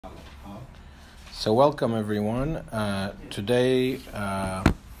So welcome everyone. Today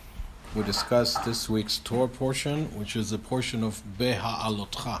we discuss this week's Torah portion, which is the portion of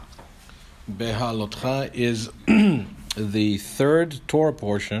Beha'alotcha. Beha'alotcha is the third Torah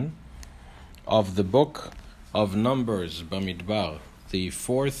portion of the book of Numbers, Bamidbar, the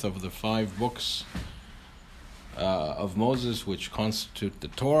fourth of the 5 books of Moses, which constitute the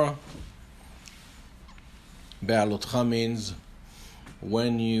Torah. Beha'alotcha means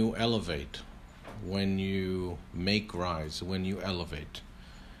when you elevate, when you make rise, when you elevate.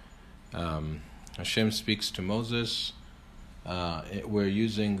 Hashem speaks to Moses. We're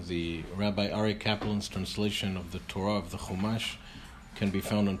using the Rabbi Ari Kaplan's translation of the Torah of the Chumash. Can be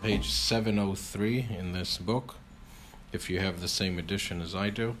found on page 703 in this book, if you have the same edition as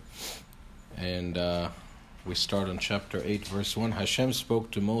I do. And we start on chapter 8, verse 1. Hashem spoke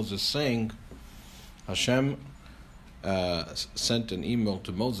to Moses, saying, Hashem sent an email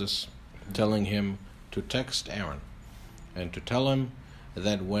to Moses telling him to text Aaron and to tell him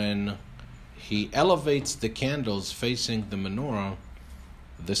that when he elevates the candles facing the menorah,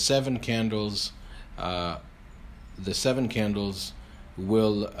 the seven candles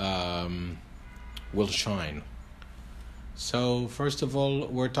will shine. So first of all,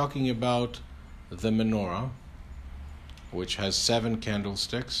 we're talking about the menorah, which has 7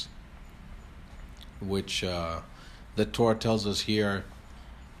 candlesticks, which the Torah tells us here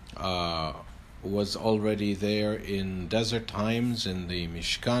was already there in desert times, in the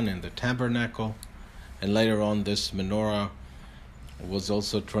Mishkan, in the tabernacle, and later on this menorah was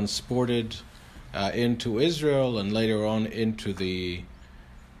also transported into Israel, and later on into the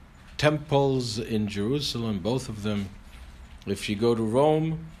temples in Jerusalem, both of them. If you go to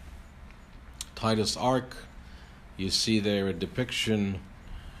Rome, Titus Ark, you see there a depiction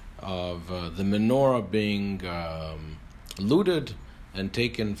of the menorah being looted and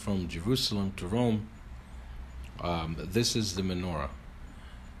taken from Jerusalem to Rome. This is the menorah.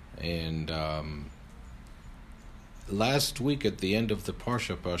 And last week at the end of the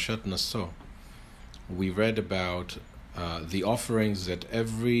Parsha, Parashat Naso, we read about the offerings that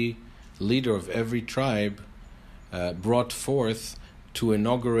every leader of every tribe brought forth to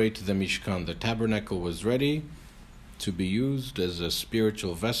inaugurate the Mishkan. The tabernacle was ready to be used as a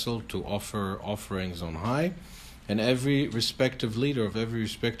spiritual vessel to offer offerings on high, and every respective leader of every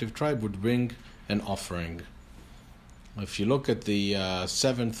respective tribe would bring an offering. If you look at the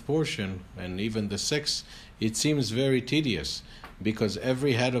 7th portion and even the 6th, it seems very tedious, because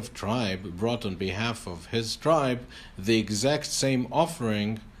every head of tribe brought on behalf of his tribe the exact same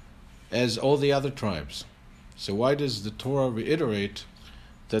offering as all the other tribes. So why does the Torah reiterate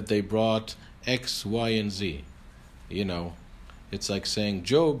that they brought X, Y, and Z? You know, it's like saying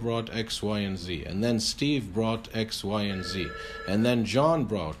Joe brought X, Y, and Z, and then Steve brought X, Y, and Z, and then John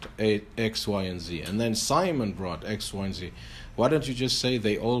brought X, Y, and Z, and then Simon brought X, Y, and Z. Why don't you just say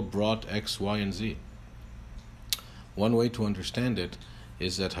they all brought X, Y, and Z? One way to understand it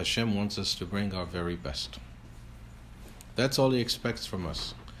is that Hashem wants us to bring our very best. That's all He expects from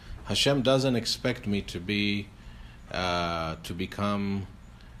us. Hashem doesn't expect me to become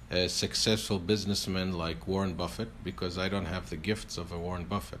a successful businessman like Warren Buffett, because I don't have the gifts of a Warren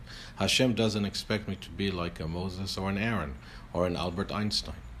Buffett. Hashem doesn't expect me to be like a Moses or an Aaron or an Albert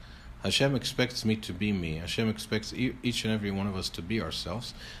Einstein. Hashem expects me to be me. Hashem expects each and every one of us to be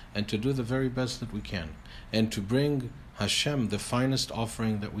ourselves and to do the very best that we can, and to bring Hashem the finest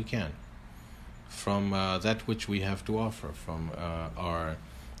offering that we can from that which we have to offer, from our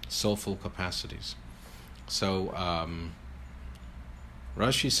soulful capacities. So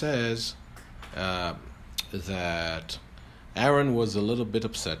Rashi says that Aaron was a little bit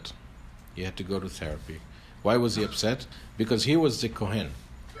upset. He had to go to therapy. Why was he upset? Because he was the Kohen,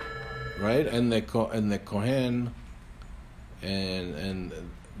 right? And the Kohen, and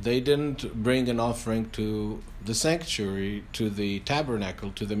they didn't bring an offering to the sanctuary, to the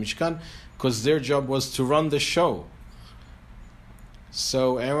tabernacle, to the Mishkan, because their job was to run the show.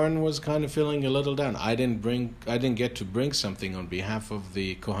 So Aaron was kind of feeling a little down. I didn't get to bring something on behalf of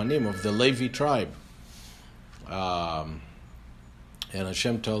the Kohanim, of the Levi tribe. And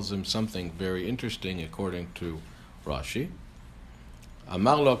Hashem tells him something very interesting according to Rashi.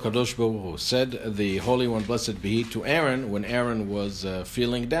 Amar lo Kadosh Baruch Hu, said the Holy One, blessed be He, to Aaron, when Aaron was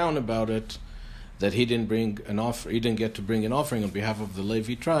feeling down about it, that he didn't get to bring an offering on behalf of the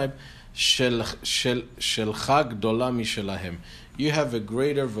Levi tribe. Shelcha gdola mishelahem. You have a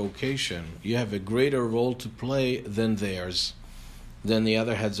greater vocation, you have a greater role to play than theirs, than the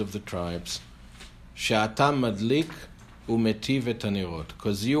other heads of the tribes. She'ata madlik umetiv et hanirot,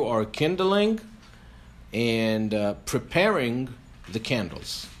 because you are kindling and preparing the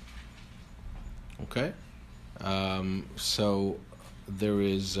candles. Okay? So there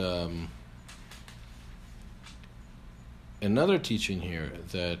is another teaching here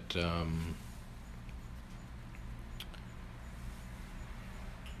that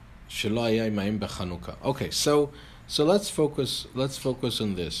okay, so let's focus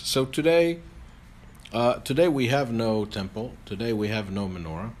on this. So today we have no temple. Today we have no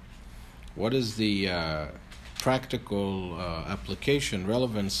menorah. What is the practical application,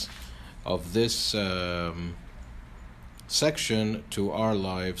 relevance of this section to our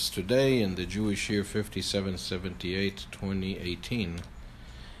lives today in the Jewish year 5778, 2018?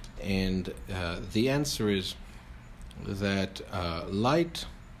 And the answer is that light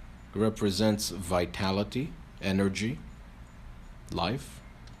represents vitality, energy, life.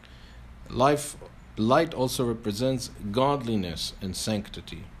 Light also represents godliness and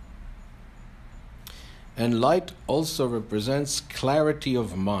sanctity. And light also represents clarity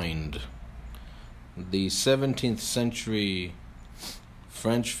of mind. The 17th century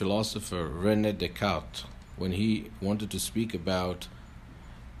French philosopher René Descartes, when he wanted to speak about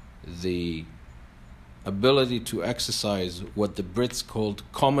the ability to exercise what the Brits called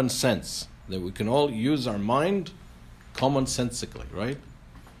common sense, that we can all use our mind commonsensically, right?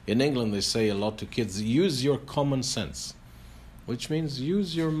 In England they say a lot to kids, use your common sense, which means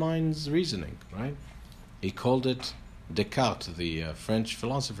use your mind's reasoning, right? He called it, Descartes, the French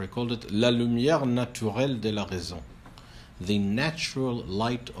philosopher, called it la lumière naturelle de la raison, the natural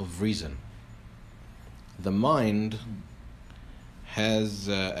light of reason. The mind has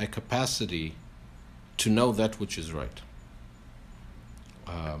a capacity to know that which is right.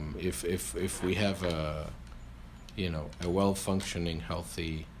 If we have a well-functioning,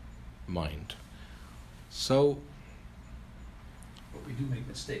 healthy mind. So, but we do make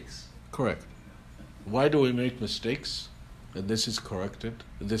mistakes. Correct. Why do we make mistakes? And this is corrected.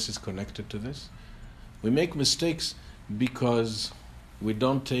 This is connected to this. We make mistakes because we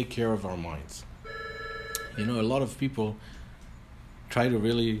don't take care of our minds. A lot of people try to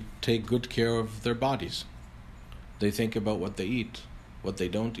really take good care of their bodies. They think about what they eat, what they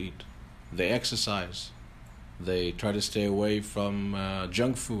don't eat. They exercise. They try to stay away from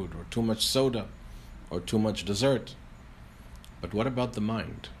junk food or too much soda or too much dessert. But what about the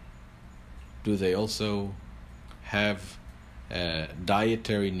mind? Do they also have a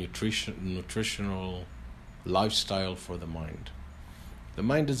dietary nutritional lifestyle for the mind? The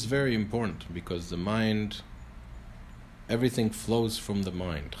mind is very important because the mind, everything flows from the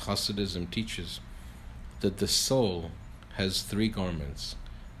mind. Hasidism teaches that the soul has 3 garments: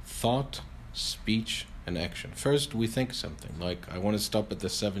 thought, speech, and action. First, we think something, like I want to stop at the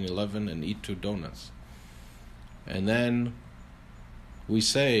 7-Eleven and eat 2 donuts. And then we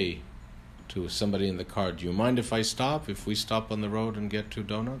say to somebody in the car, do you mind if I stop, if we stop on the road and get 2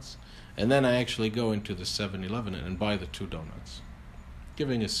 donuts? And then I actually go into the 7-Eleven and buy the 2 donuts.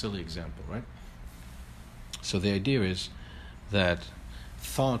 Giving a silly example, right? So the idea is that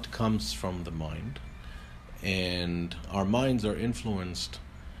thought comes from the mind, and our minds are influenced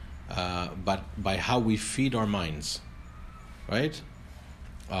by how we feed our minds, right?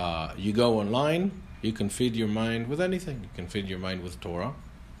 You go online, you can feed your mind with anything. You can feed your mind with Torah.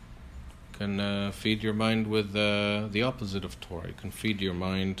 You can feed your mind with the opposite of Torah. You can feed your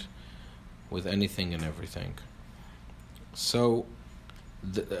mind with anything and everything. So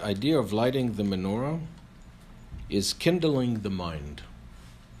the idea of lighting the menorah is kindling the mind,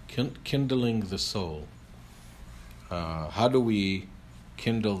 kindling the soul. How do we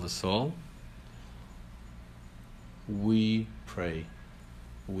kindle the soul? We pray,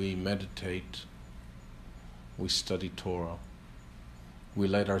 we meditate, we study Torah, we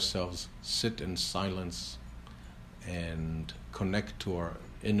let ourselves sit in silence and connect to our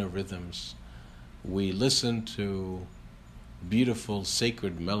inner rhythms. We listen to beautiful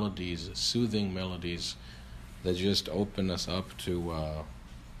sacred melodies, soothing melodies that just open us up to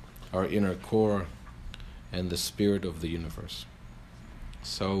our inner core and the spirit of the universe.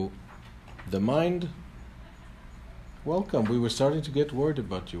 So the mind, welcome. We were starting to get worried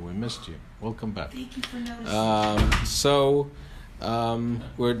about you. We missed you. Welcome back. Thank you for noticing.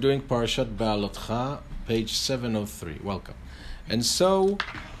 We're doing Parashat Ba'alotcha, page 703. Welcome. And so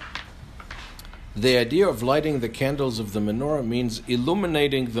the idea of lighting the candles of the menorah means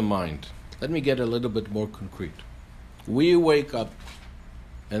illuminating the mind. Let me get a little bit more concrete. We wake up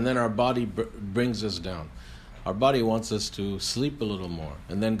and then our body brings us down. Our body wants us to sleep a little more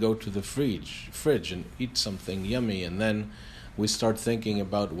and then go to the fridge and eat something yummy, and then we start thinking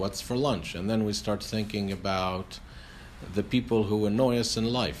about what's for lunch, and then we start thinking about the people who annoy us in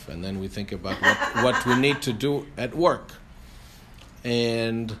life, and then we think about what we need to do at work.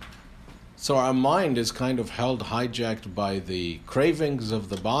 And So our mind is kind of hijacked by the cravings of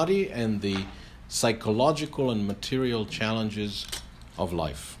the body and the psychological and material challenges of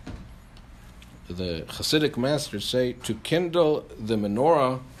life. The Hasidic masters say to kindle the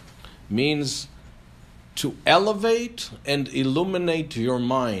menorah means to elevate and illuminate your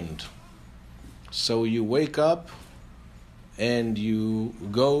mind. So you wake up and you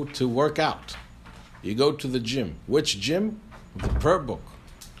go to work out. You go to the gym. Which gym? The prayer book.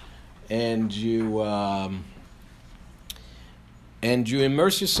 And you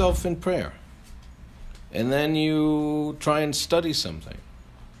immerse yourself in prayer. And then you try and study something.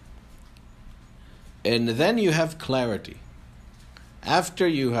 And then you have clarity. After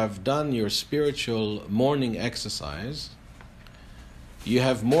you have done your spiritual morning exercise, you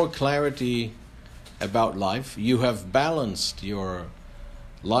have more clarity about life. You have balanced your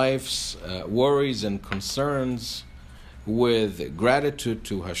life's worries and concerns with gratitude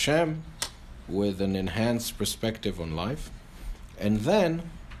to Hashem, with an enhanced perspective on life. And then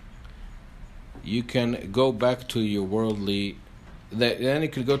you can go back to your worldly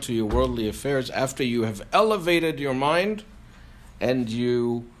affairs after you have elevated your mind and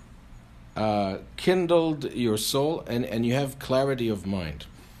you kindled your soul and you have clarity of mind.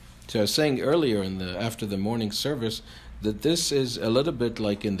 So I was saying earlier after the morning service that this is a little bit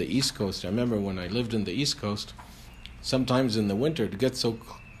like in the East Coast. I remember when I lived in the East Coast, sometimes in the winter it gets so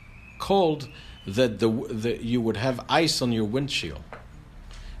cold that you would have ice on your windshield.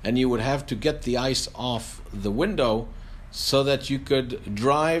 And you would have to get the ice off the window so that you could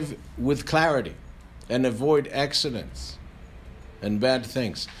drive with clarity and avoid accidents and bad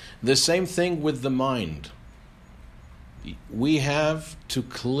things. The same thing with the mind. We have to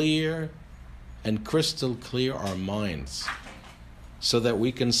clear and crystal clear our minds so that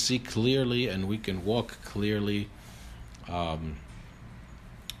we can see clearly and we can walk clearly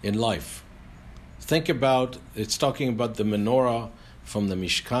in life. Think about, it's talking about the menorah from the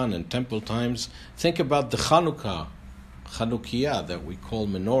Mishkan and temple times. Think about the Chanukiah that we call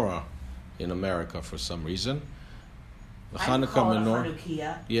menorah in America for some reason. The Hanukkah menorah.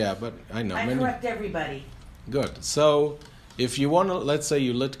 Chanukiah. Yeah, but I know. I correct everybody. Good. So, if you want to, let's say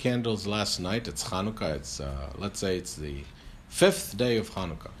you lit candles last night. It's Hanukkah. It's let's say it's the 5th day of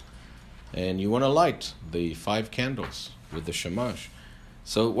Hanukkah, and you want to light the 5 candles with the shamash.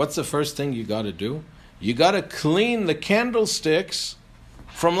 So, what's the first thing you got to do? You got to clean the candlesticks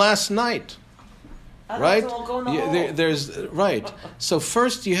from last night. Right? Right. So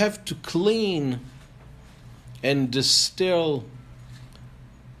first you have to clean and distill,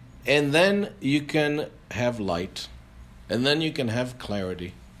 and then you can have light, and then you can have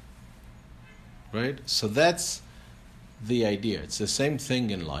clarity. Right? So that's the idea. It's the same thing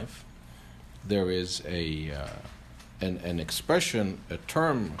in life. There is an expression, a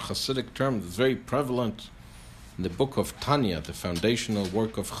term, Hasidic term that's very prevalent in the book of Tanya, the foundational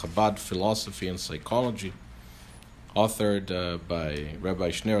work of Chabad philosophy and psychology, authored by Rabbi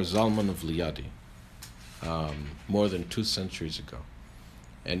Shner Zalman of Liadi, more than 2 centuries ago.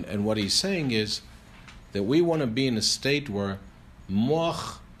 And what he's saying is that we want to be in a state where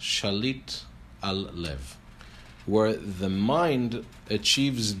moach shalit al lev, where the mind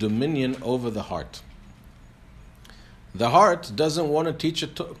achieves dominion over the heart. The heart doesn't want to teach a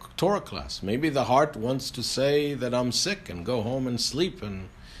Torah class. Maybe the heart wants to say that I'm sick and go home and sleep and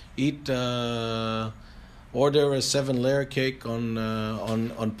eat, order a 7-layer cake on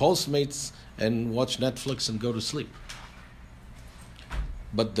Postmates and watch Netflix and go to sleep.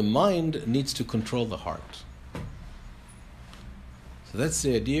 But the mind needs to control the heart. So that's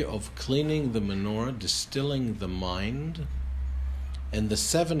the idea of cleaning the menorah, distilling the mind, and the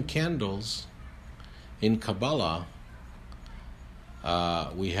 7 candles in Kabbalah.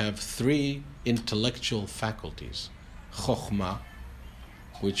 We have 3 intellectual faculties. Chokhmah,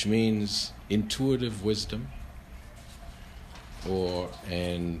 which means intuitive wisdom,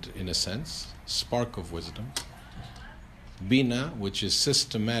 and in a sense, spark of wisdom. Bina, which is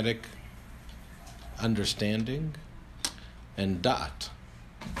systematic understanding. And Da'at,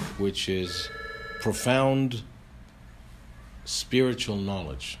 which is profound spiritual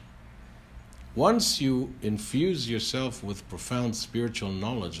knowledge. Once you infuse yourself with profound spiritual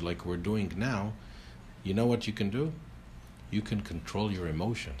knowledge like we're doing now, you know what you can do? You can control your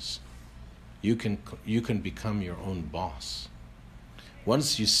emotions. You can become your own boss.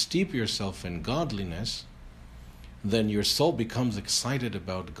 Once you steep yourself in godliness, then your soul becomes excited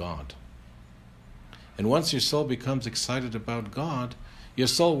about God. And once your soul becomes excited about God, your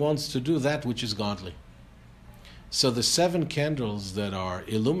soul wants to do that which is godly. So the 7 candles that are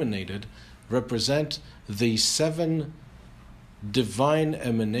illuminated represent the 7 divine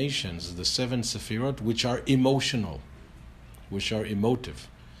emanations, the 7 Sefirot, which are emotional, which are emotive.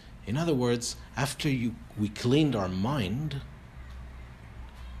 In other words, after we cleaned our mind,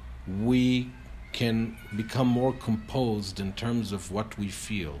 we can become more composed in terms of what we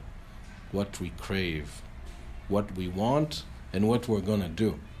feel, what we crave, what we want, and what we're going to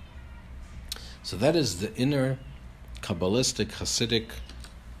do. So that is the inner Kabbalistic, Hasidic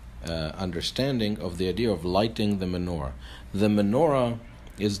understanding of the idea of lighting the menorah. The menorah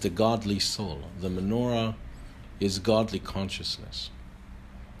is the godly soul. The menorah is godly consciousness.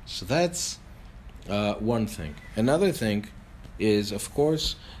 So that's one thing. Another thing is, of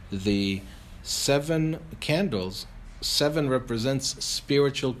course, the 7 candles. 7 represents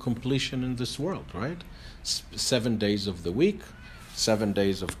spiritual completion in this world, right? 7 days of the week, 7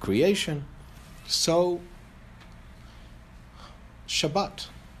 days of creation. So, Shabbat.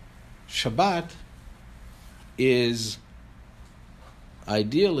 Shabbat is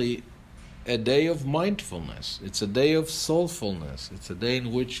ideally a day of mindfulness. It's a day of soulfulness. It's a day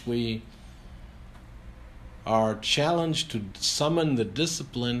in which we are challenged to summon the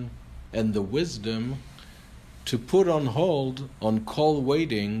discipline and the wisdom to put on hold, on call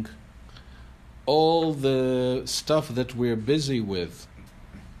waiting, all the stuff that we're busy with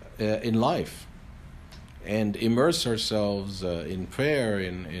in life, and immerse ourselves in prayer,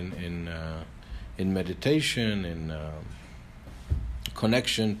 in meditation, in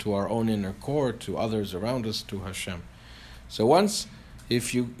connection to our own inner core, to others around us, to Hashem. So once,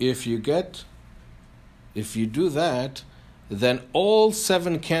 if you do that, then all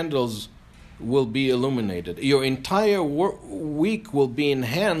 7 candles will be illuminated. Your entire week will be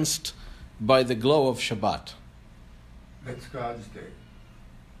enhanced by the glow of Shabbat. That's God's day.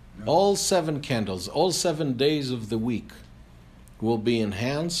 No. All 7 candles, all 7 days of the week will be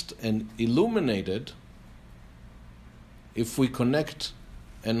enhanced and illuminated if we connect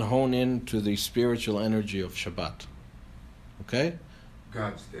and hone in to the spiritual energy of Shabbat. Okay?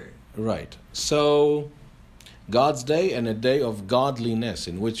 God's day. Right. So, God's day, and a day of godliness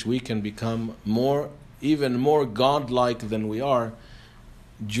in which we can become even more godlike than we are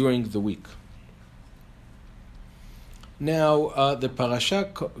during the week. Now, the parasha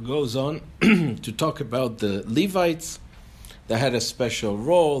goes on to talk about the Levites. They had a special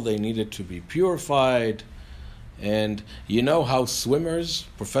role. They needed to be purified. And you know how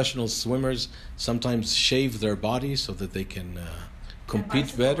professional swimmers, sometimes shave their body so that they can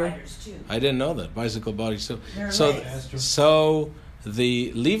compete better? I didn't know that. Bicycle bodies too. So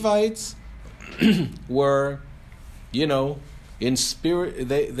the Levites were, in spirit,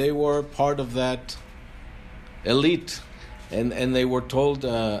 they were part of that elite, and they were told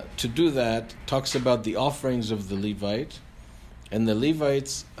to do that. Talks about the offerings of the Levite, and the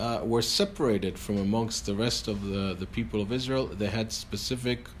Levites were separated from amongst the rest of the people of Israel. They had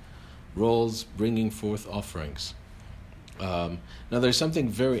specific roles bringing forth offerings. Now there's something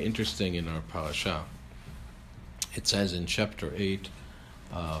very interesting in our parasha. It says in chapter 8,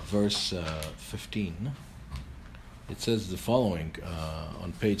 verse 15, it says the following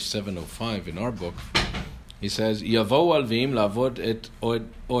on page 705 in our book. He says, Yavo alvim lavod et oel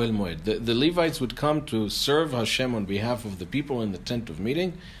moed. The Levites would come to serve Hashem on behalf of the people in the tent of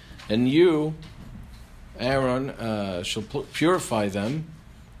meeting, and you, Aaron, shall purify them.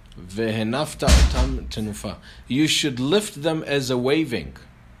 Vehenafta otam tenufa. You should lift them as a waving.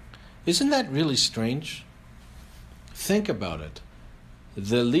 Isn't that really strange? Think about it.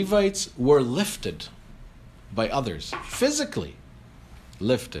 The Levites were lifted by others, physically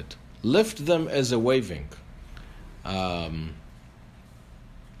lifted. Lift them as a waving.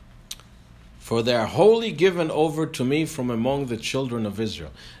 For they are wholly given over to me from among the children of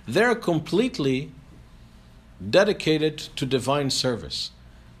Israel. They're completely dedicated to divine service.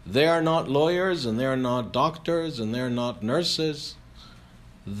 They are not lawyers, and they are not doctors, and they are not nurses.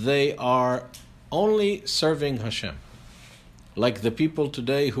 They are only serving Hashem. Like the people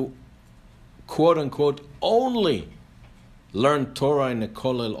today who, quote unquote, only learn Torah in a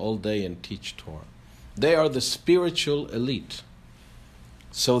kollel all day and teach Torah. They are the spiritual elite.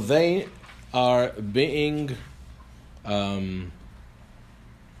 So they are being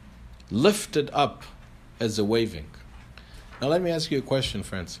lifted up as a waving. Now let me ask you a question,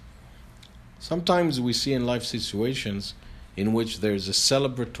 friends. Sometimes we see in life situations in which there's a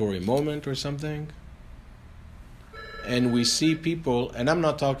celebratory moment or something, and we see people, and I'm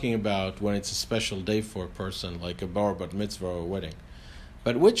not talking about when it's a special day for a person, like a bar bat mitzvah or a wedding,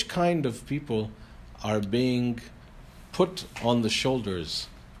 but which kind of people are being put on the shoulders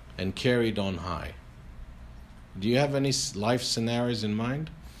and carried on high? Do you have any life scenarios in mind?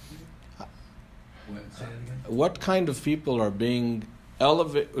 Say it again. What kind of people are being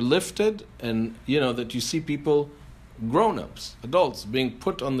lifted, and that you see people, grown-ups, adults, being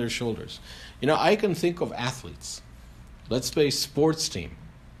put on their shoulders. I can think of athletes. Let's say sports team,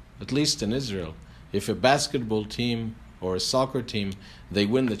 at least in Israel. If a basketball team or a soccer team, they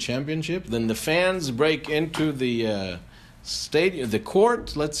win the championship, then the fans break into the stadium, the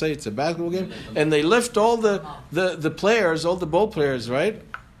court, let's say it's a basketball game, and they lift all the players, all the ball players, right?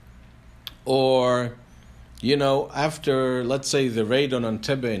 Or, after, let's say, the raid on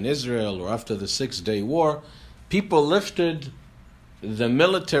Entebbe in Israel, or after the 6-Day War, people lifted the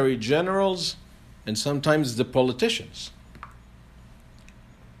military generals and sometimes the politicians.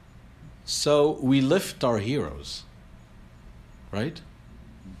 So we lift our heroes, right?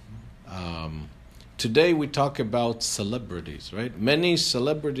 Today we talk about celebrities, right? Many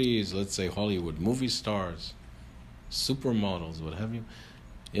celebrities, let's say Hollywood movie stars, supermodels, what have you.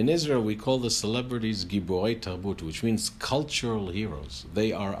 In Israel, we call the celebrities Giborei Tarbut, which means cultural heroes.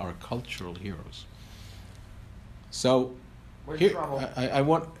 They are our cultural heroes. So, here, I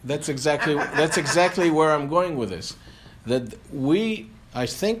want. That's exactly where I'm going with this. That I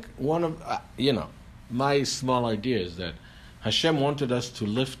think one of my small idea is that Hashem wanted us to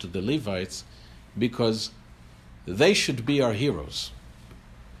lift the Levites because they should be our heroes.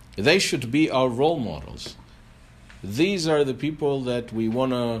 They should be our role models. These are the people that we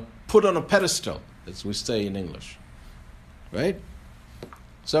want to put on a pedestal, as we say in English. Right?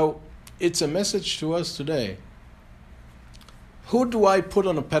 So, it's a message to us today. Who do I put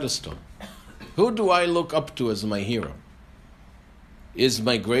on a pedestal? Who do I look up to as my hero? Is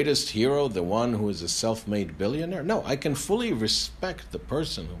my greatest hero the one who is a self-made billionaire? No, I can fully respect the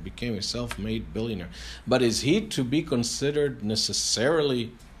person who became a self-made billionaire. But is he to be considered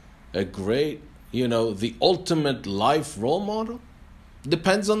necessarily a great, the ultimate life role model?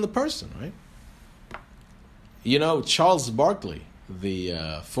 Depends on the person, right? Charles Barkley,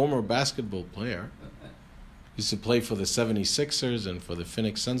 the former basketball player, used to play for the 76ers and for the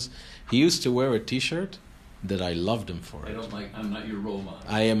Phoenix Suns. He used to wear a T-shirt that I loved him for it. I'm not your role model.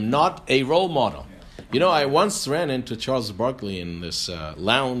 I am not a role model. Yeah. I once ran into Charles Barkley in this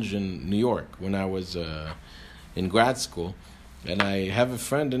lounge in New York when I was in grad school. And I have a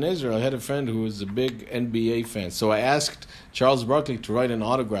friend in Israel. I had a friend who was a big NBA fan. So I asked Charles Barkley to write an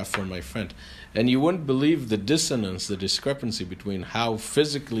autograph for my friend. And you wouldn't believe the dissonance, the discrepancy between how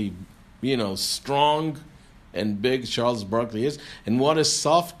physically, strong and big Charles Barkley is, and what a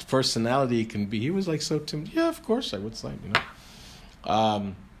soft personality he can be. He was like so timid. Yeah, of course I would sign,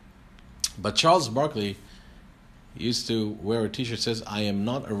 But Charles Barkley used to wear a T-shirt that says, "I am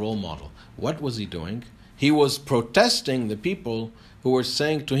not a role model." What was he doing? He was protesting the people who were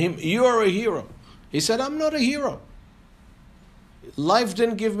saying to him, "You're a hero." He said, "I'm not a hero. Life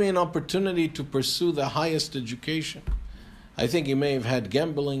didn't give me an opportunity to pursue the highest education." I think he may have had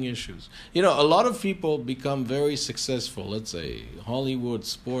gambling issues. A lot of people become very successful, let's say Hollywood,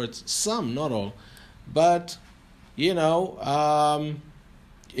 sports, some, not all. But,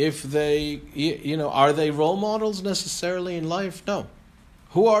 if they, are they role models necessarily in life? No.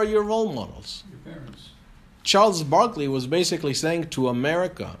 Who are your role models? Your parents. Charles Barkley was basically saying to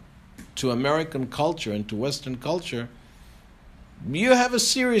America, to American culture and to Western culture, you have a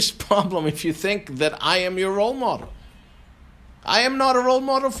serious problem if you think that I am your role model. I am not a role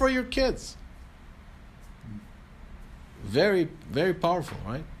model for your kids. Very, very powerful,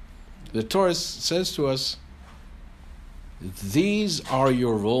 right? The Torah says to us, these are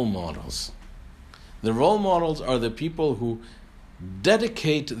your role models. The role models are the people who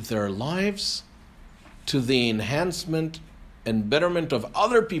dedicate their lives to the enhancement and betterment of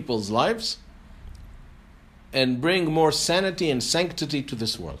other people's lives and bring more sanity and sanctity to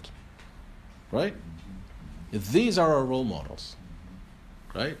this world. Right? These are our role models,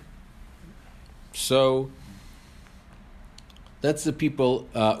 right? So that's the people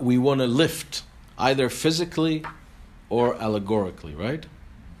we want to lift, either physically or allegorically, right?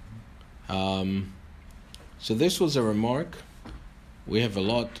 So this was a remark. We have a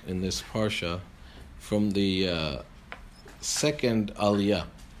lot in this parsha from the second aliyah.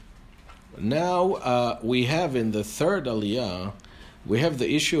 Now we have in the third aliyah, we have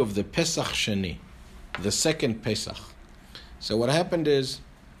the issue of the Pesach Sheni, the second Pesach. So what happened is,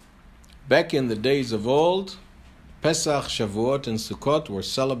 back in the days of old, Pesach, Shavuot, and Sukkot were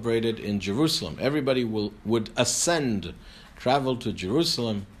celebrated in Jerusalem. Everybody would ascend, travel to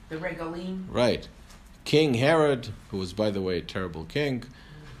Jerusalem. The regalim. Right. King Herod, who was, by the way, a terrible king,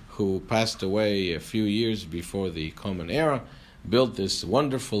 who passed away a few years before the Common Era, built this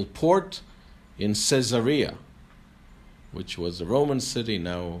wonderful port in Caesarea. which was a Roman city.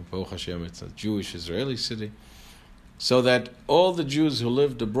 Now, Baruch Hashem, it's a Jewish Israeli city. So that all the Jews who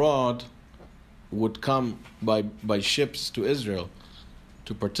lived abroad would come by ships to Israel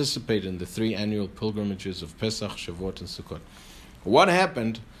to participate in the 3 annual pilgrimages of Pesach, Shavuot, and Sukkot. What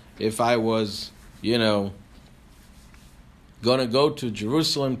happened if I was, going to go to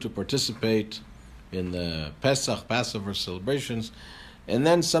Jerusalem to participate in the Pesach, Passover celebrations, and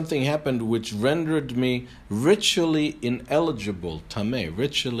then something happened which rendered me ritually ineligible, tameh,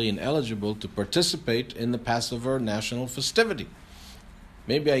 ritually ineligible to participate in the Passover national festivity.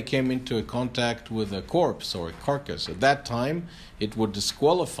 Maybe I came into contact with a corpse or a carcass. At that time, it would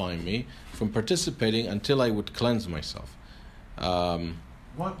disqualify me from participating until I would cleanse myself.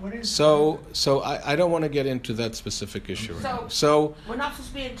 What is So I don't want to get into that specific issue right now. So we're not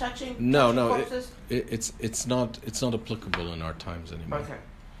supposed to be touching no, corpses? it's not applicable in our times anymore. Okay.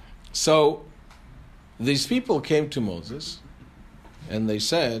 So these people came to Moses, and they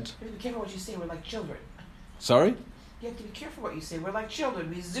said, You have to be careful what you say. We're like children. "Sorry? You have to be careful what you say. We're like children.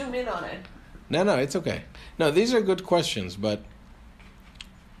 We zoom in on it. No, it's okay. No, these are good questions, but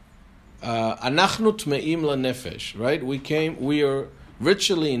anachnu tmeim lanefesh, right? We are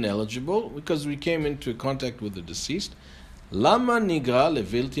ritually ineligible because we came into contact with the deceased. Lama nigra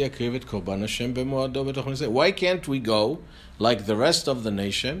levilti akrivet korban Hashem b'moado b'toch nisei. Why can't we go like the rest of the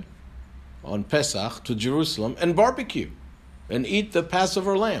nation on Pesach to Jerusalem and barbecue and eat the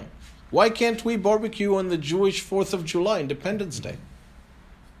Passover lamb? Why can't we barbecue on the Jewish 4th of July, Independence Day?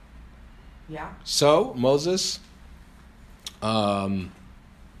 Yeah. So Moses had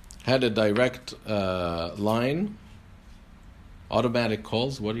a direct line, automatic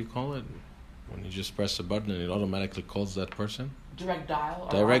calls. What do you call it? When you just press a button and it automatically calls that person? Direct dial.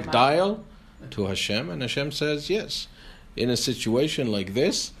 Direct dial to Hashem, and Hashem says, yes. In a situation like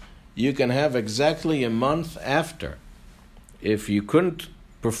this, you can have exactly a month after. If you couldn't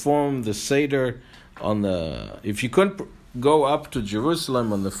perform the Seder if you couldn't go up to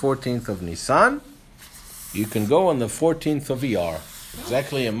Jerusalem on the 14th of Nisan, you can go on the 14th of Iyar,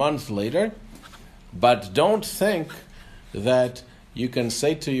 exactly a month later. But don't think that you can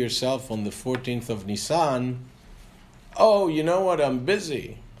say to yourself on the 14th of Nisan, oh, you know what, I'm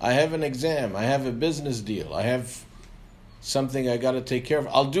busy. I have an exam. I have a business deal. I have something I got to take care of.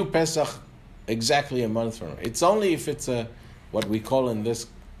 I'll do Pesach exactly a month from now. It's only if it's what we call in this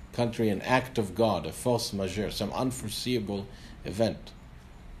country an act of God, a force majeure, some unforeseeable event.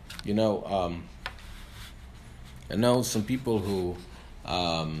 I know some people who,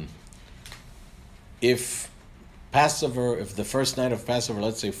 if the first night of Passover,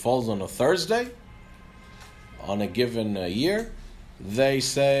 let's say, falls on a Thursday, on a given year, they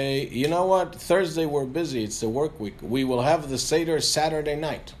say, you know what, Thursday we're busy, it's the work week, we will have the Seder Saturday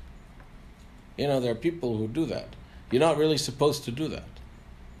night. There are people who do that. You're not really supposed to do that.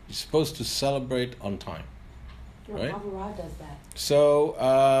 You're supposed to celebrate on time. Right? Kabbalah does that. So,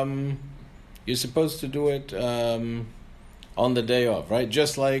 you're supposed to do it on the day of, right?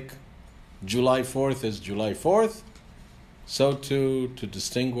 Just like July 4th is July 4th, so to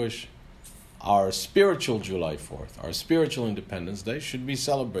distinguish our spiritual July 4th, our spiritual Independence Day should be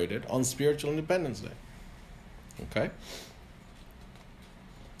celebrated on spiritual Independence Day. Okay?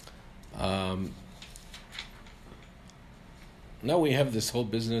 Now we have this whole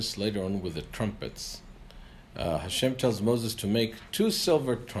business later on with the trumpets. Hashem tells Moses to make 2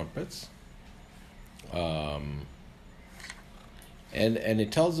 silver trumpets. And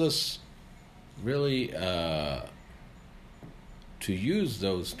it tells us really to use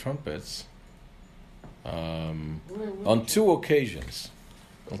those trumpets on 2 occasions.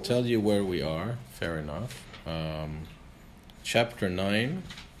 I'll tell you where we are, fair enough. Chapter 9,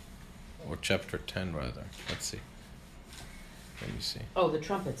 or chapter 10 rather. Let's see. Let me see. Oh, the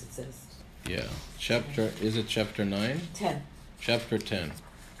trumpets, it says. Yeah. Is it chapter 9? 10. Chapter 10.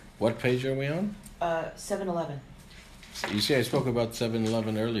 What page are we on? 7-11. You see, I spoke about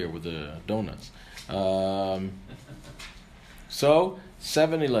 7-Eleven earlier with the donuts. So,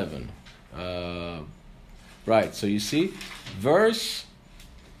 7-Eleven. Right, so you see, verses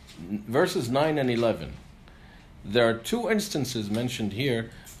 9 and 11. There are 2 instances mentioned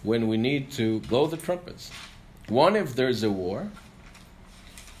here when we need to blow the trumpets. One, if there's a war,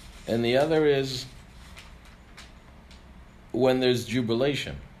 and the other is when there's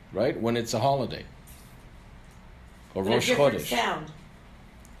jubilation, right? When it's a holiday. Or Rosh Chodesh. Sound.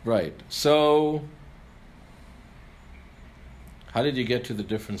 Right. So, how did you get to the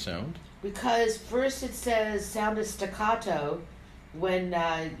different sound? Because first it says sound a staccato when,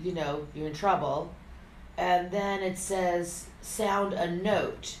 you're in trouble. And then it says sound a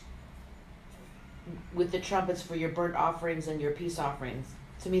note with the trumpets for your burnt offerings and your peace offerings.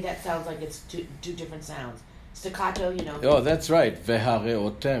 To me, that sounds like it's two different sounds. Staccato, you know. Oh, that's right.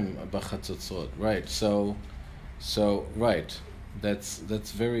 Vehareotem b'chatzotzot. Right. So right. That's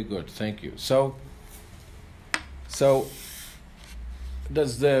very good. Thank you. So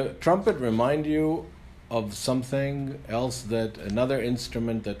does the trumpet remind you of something else, that another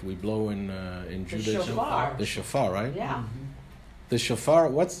instrument that we blow in Judaism? Shofar. The shofar, right? Yeah. Mm-hmm. The shofar.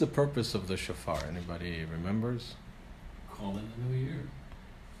 What's the purpose of the shofar? Anybody remembers? Call in the new year.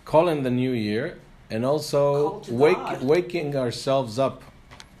 Call in the new year, and also Call to God. waking ourselves up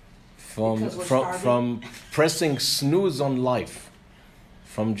from pressing snooze on life,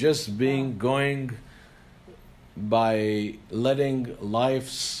 from just going by letting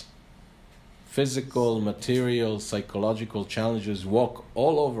life's physical, material, psychological challenges walk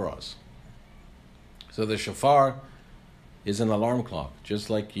all over us. So the shofar is an alarm clock. Just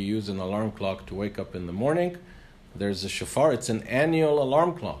like you use an alarm clock to wake up in the morning, there's a shofar. It's an annual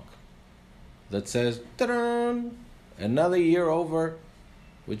alarm clock that says, ta-da, another year over,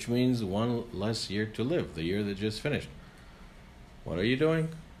 which means one less year to live, the year that just finished. What are you doing?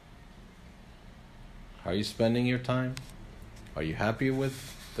 How are you spending your time? Are you happy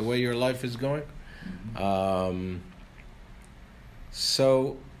with the way your life is going?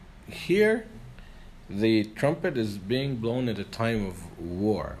 So here, the trumpet is being blown at a time of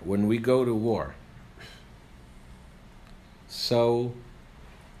war, when we go to war. So,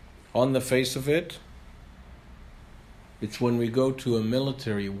 on the face of it, it's when we go to a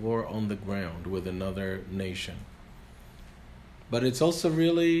military war on the ground with another nation. But it's also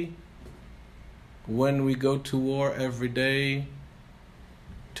really when we go to war every day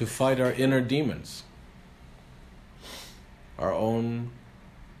to fight our inner demons, our own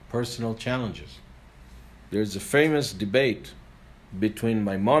personal challenges. There's a famous debate between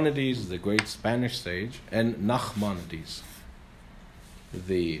Maimonides, the great Spanish sage, and Nachmanides,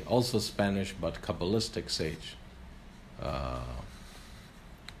 the also Spanish but Kabbalistic sage.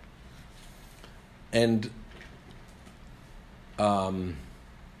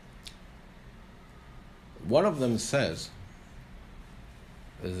 One of them says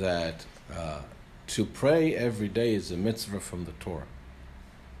that to pray every day is a mitzvah from the Torah.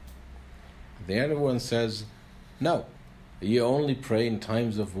 The other one says, no, you only pray in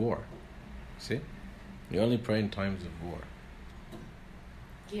times of war. See? You only pray in times of war.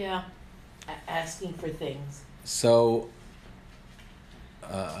 Yeah. Asking for things. So,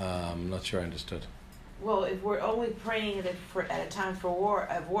 I'm not sure I understood. Well, if we're only praying at a time of war,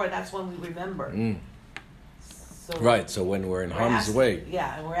 that's when we remember. So right, so when we're in harm's way.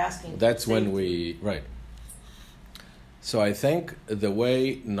 Yeah, and we're asking. That's when right. So I think the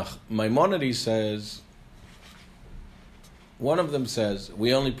way Maimonides says, one of them says,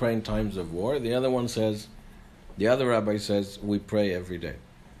 we only pray in times of war. The other rabbi says, we pray every day.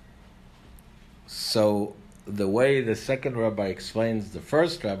 So the way the second rabbi explains the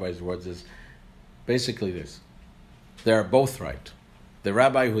first rabbi's words is basically this. They are both right. The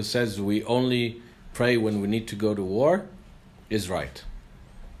rabbi who says we only pray when we need to go to war is right.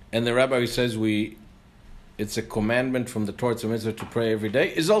 And the rabbi who says it's a commandment from the Torah, it's a mitzvah to pray every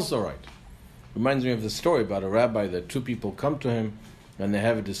day, is also right. Reminds me of the story about a rabbi that two people come to him and they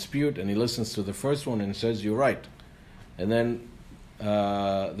have a dispute, and he listens to the first one and says, you're right. And then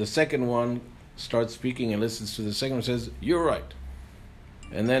the second one starts speaking and listens to the second one and says, you're right.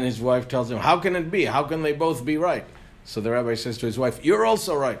 And then his wife tells him, how can it be? How can they both be right? So the rabbi says to his wife, you're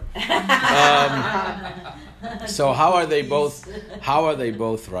also right. So how are they both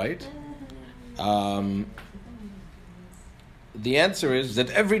right? The answer is that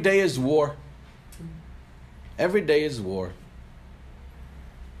every day is war. Every day is war.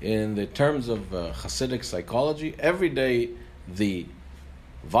 In the terms of Hasidic psychology, every day the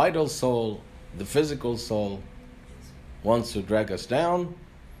vital soul, the physical soul, wants to drag us down,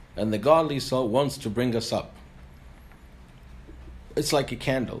 and the godly soul wants to bring us up. It's like a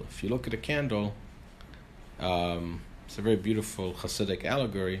candle. If you look at a candle, it's a very beautiful Hasidic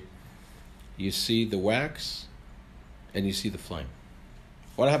allegory. You see the wax and you see the flame.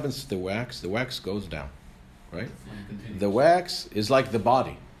 What happens to the wax? The wax goes down, right? The wax is like the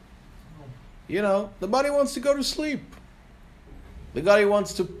body. You know, the body wants to go to sleep. The body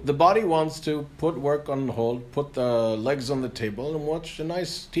wants to put work on hold, put the legs on the table, and watch a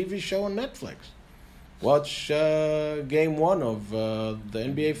nice TV show on Netflix. Watch game 1 of the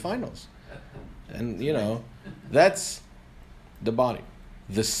NBA Finals. And, you know, that's the body.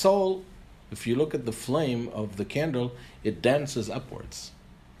 The soul, if you look at the flame of the candle, it dances upwards.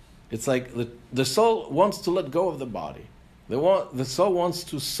 It's like the soul wants to let go of the body. The soul wants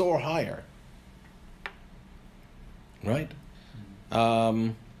to soar higher. Right?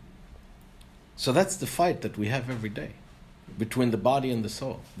 So that's the fight that we have every day between the body and the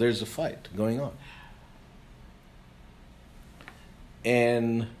soul. There's a fight going on.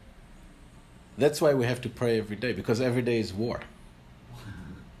 And that's why we have to pray every day, because every day is war.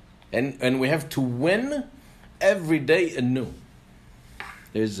 And we have to win every day anew.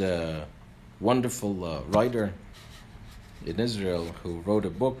 There's a wonderful writer in Israel who wrote a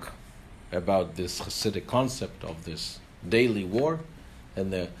book about this Hasidic concept of this daily war.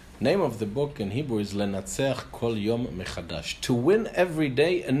 And the name of the book in Hebrew is Lenatzech Kol Yom Mechadash. To win every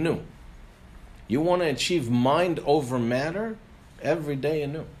day anew. You want to achieve mind over matter every day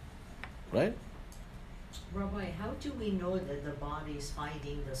anew. Right? Rabbi, how do we know that the body is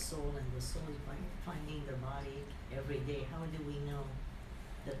fighting the soul and the soul is fighting the body every day? How do we know?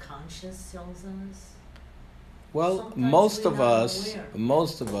 The conscious tells us? Well, Sometimes most we're of not us aware.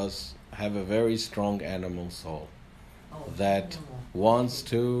 have a very strong animal soul Oh, that animal. wants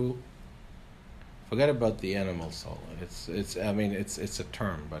to forget about the animal soul. It's a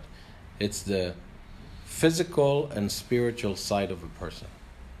term, but it's the physical and spiritual side of a person.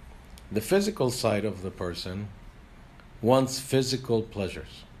 The physical side of the person wants physical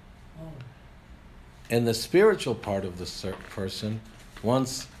pleasures. Oh. And the spiritual part of the person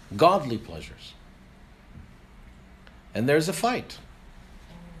wants godly pleasures. And there's a fight.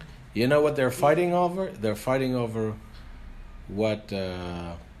 You know what they're fighting over? They're fighting over what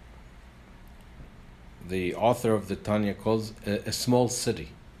the author of the Tanya calls a small city.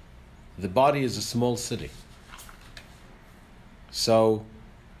 The body is a small city. So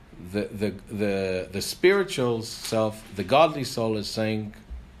the spiritual self, the godly soul is saying,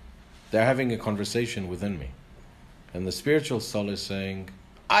 they're having a conversation within me. And the spiritual soul is saying,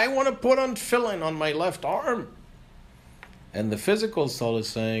 I want to put on tefillin on my left arm. And the physical soul is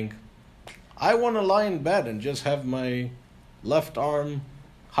saying, I want to lie in bed and just have my left arm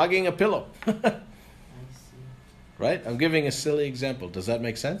hugging a pillow. I see. Right? I'm giving a silly example. Does that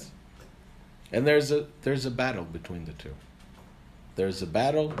make sense? And there's a battle between the two. There's a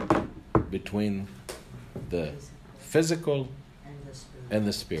battle between the physical and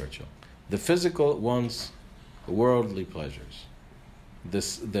the spiritual. The physical wants worldly pleasures.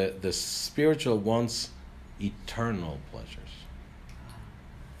 The spiritual wants eternal pleasures.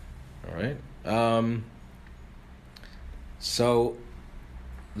 All right? So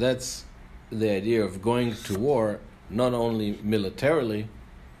that's the idea of going to war, not only militarily,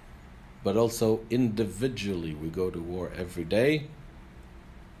 but also individually. We go to war every day.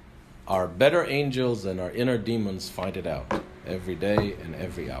 Our better angels and our inner demons fight it out every day and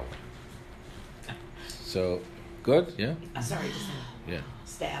every hour. So, good? Yeah? Sorry, just Yeah.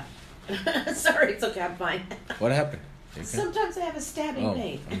 stab. Sorry, it's okay, I'm fine. What happened? You okay? Sometimes I have a stabbing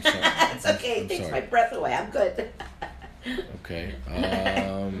pain. I'm sorry. It's okay, I'm it takes sorry. my breath away. I'm good. Okay.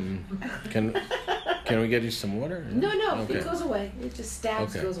 Can we get you some water? No, Okay. it goes away. It just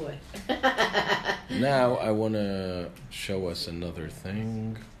stabs, Okay. goes away. Now I want to show us another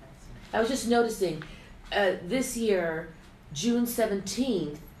thing. I was just noticing, this year, June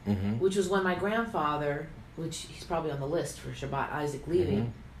 17th, Mm-hmm. which was when my grandfather, which he's probably on the list for Shabbat, Isaac Levy,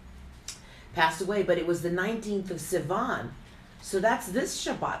 passed away, but it was the 19th of Sivan. So that's this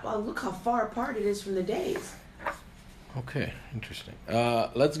Shabbat. Well, look how far apart it is from the days. Okay, interesting.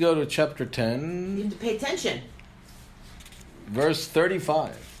 Let's go to chapter You 10, have to pay attention. verse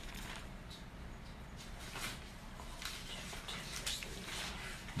 35.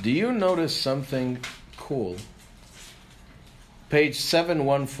 Do you notice something cool? Page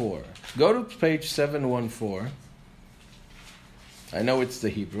 714. Go to page 714. I know it's the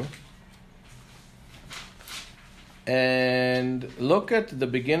Hebrew. And look at the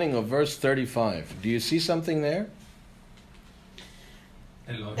beginning of verse 35. Do you see something there?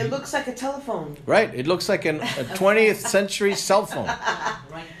 It looks like a telephone. Right, it looks like a 20th century cell phone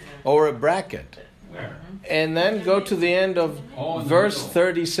Right or a bracket. Where? And then go to the end of Oh, in the verse middle.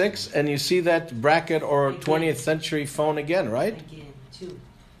 36 and you see that bracket or 20th century phone again, right? again, too.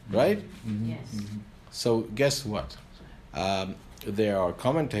 Right? Yes. So guess what? There are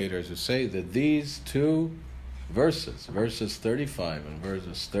commentators who say that these two verses 35 and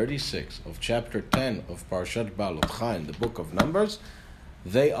verses 36 of chapter 10 of Parshat Balotcha in the book of Numbers,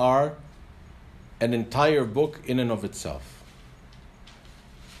 they are an entire book in and of itself.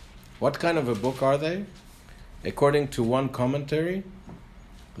 What kind of a book are they? According to one commentary,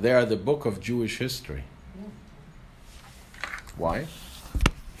 they are the book of Jewish history. Why?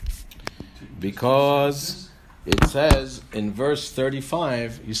 Because it says in verse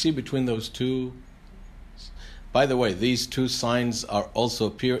 35, you see between those two. By the way, these two signs are also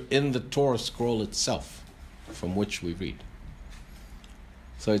appear in the Torah scroll itself. from which we read.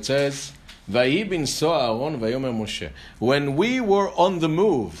 So it says, "Vayi bin so Aaron vayomer Moshe." When we were on the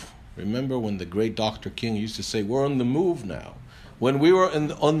move, remember when the great Dr. King used to say, "We're on the move now." When we were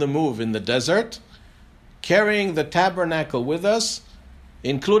on the move in the desert, carrying the tabernacle with us,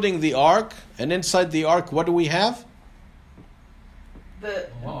 including the ark, and inside the ark, what do we have?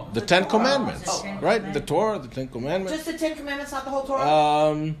 The Ten Torah. Commandments, Oh. right? The Torah, the Ten Commandments. Just the Ten Commandments, not the whole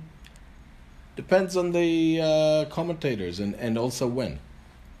Torah? Depends on the commentators and also when.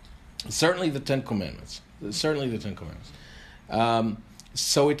 Certainly the Ten Commandments. Certainly the Ten Commandments.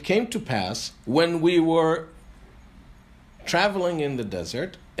 So it came to pass when we were traveling in the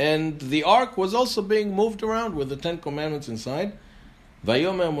desert, and the ark was also being moved around with the Ten Commandments inside.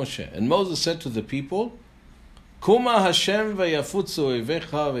 Vayomer Moshe. And Moses said to the people, Kuma Hashem vayafutzu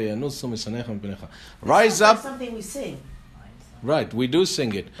oivecha vayanusu misanecha mipanecha. Rise up. That's something we sing. Right, we do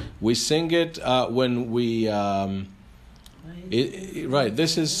sing it. We sing it when we. Right,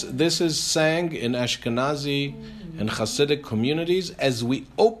 this is sang in Ashkenazi and Hasidic communities as we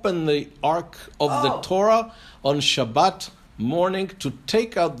open the Ark of the Torah on Shabbat morning to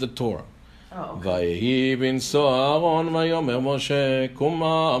take out the Torah. ויהי בנשוא אהרון ויאמר משה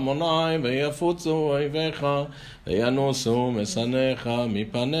קומה עמוני ויפוצו אויביך וינוסו משנאיך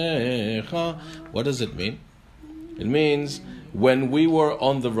מפניך. What does it mean? It means when we were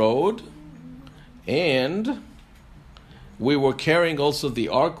on the road and we were carrying also the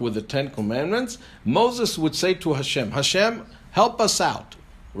ark with the Ten Commandments, Moses would say to Hashem, Hashem, help us out.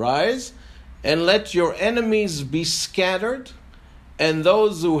 Rise and let your enemies be scattered and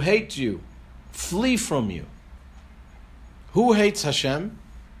those who hate you flee from you. Who hates Hashem?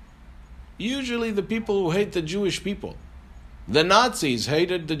 Usually the people who hate the Jewish people. The Nazis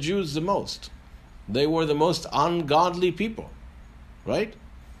hated the Jews the most. They were the most ungodly people. Right?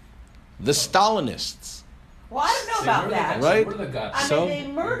 The Stalinists. Well, I don't know about that. Right? We're the godly. I mean, they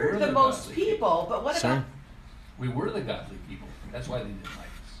murdered the most people, but what about... We were the godly people. That's why they didn't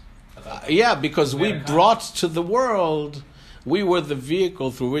like us. Yeah, because we brought to the world, we were the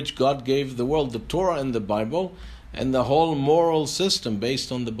vehicle through which God gave the world the Torah and the Bible and the whole moral system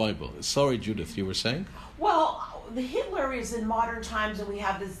based on the Bible. Sorry, Judith, you were saying? Well, the Hitler is in modern times, and we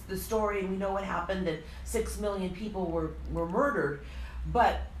have the story, and we know what happened, that 6 million people were murdered.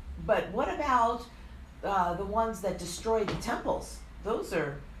 But what about the ones that destroyed the temples? Those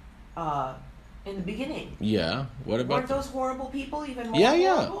are in the beginning. Yeah. What about? Weren't those horrible people even more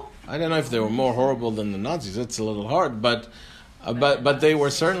horrible? I don't know if they were more horrible than the Nazis. That's a little hard, but they were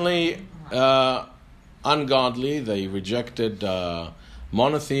certainly ungodly. They rejected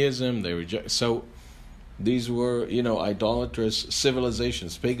monotheism. So these were, idolatrous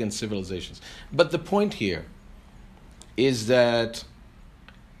civilizations, pagan civilizations. But the point here is that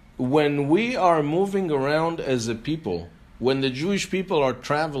when we are moving around as a people, when the Jewish people are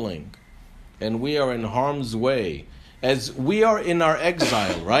traveling and we are in harm's way, as we are in our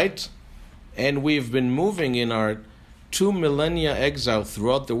exile, right? And we've been moving in our 2 millennia exile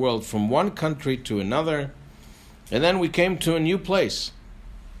throughout the world from one country to another, and then we came to a new place,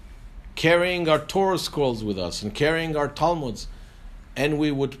 carrying our Torah scrolls with us and carrying our Talmuds, and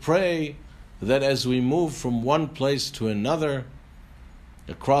we would pray that as we move from one place to another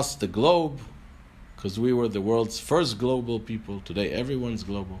across the globe, because we were the world's first global people, today everyone's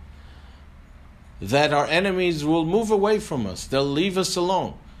global, that our enemies will move away from us. They'll leave us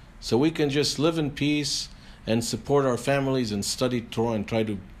alone. So we can just live in peace and support our families and study Torah and try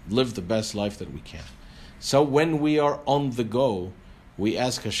to live the best life that we can. So when we are on the go, we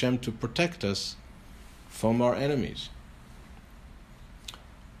ask Hashem to protect us from our enemies.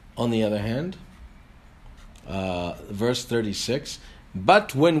 On the other hand, verse 36,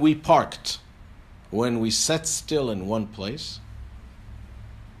 but when we parked, when we sat still in one place,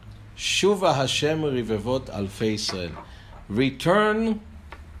 Shuva Hashem rivevot alfei Israel. Return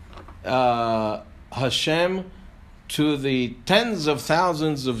Hashem to the tens of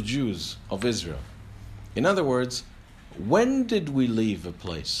thousands of Jews of Israel. In other words, when did we leave a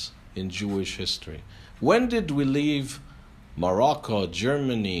place in Jewish history? When did we leave Morocco,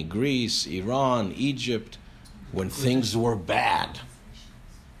 Germany, Greece, Iran, Egypt, when things were bad?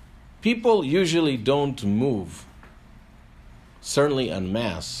 People usually don't move, certainly en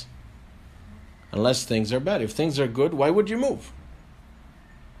masse, unless things are bad. If things are good, why would you move?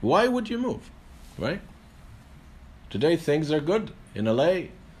 Why would you move? Right? Today things are good in LA.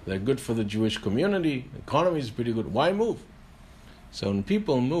 They're good for the Jewish community. The economy is pretty good. Why move? So when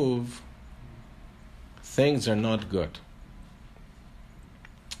people move, things are not good.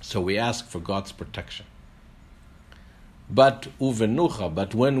 So we ask for God's protection. But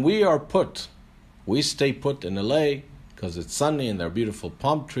when we are put We stay put in LA because it's sunny and there are beautiful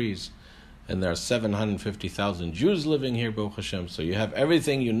palm trees and there are 750,000 Jews living here, Baruch Hashem. So you have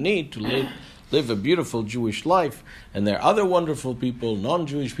everything you need to live a beautiful Jewish life. And there are other wonderful people,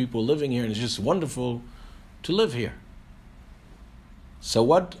 non-Jewish people living here, and it's just wonderful to live here. So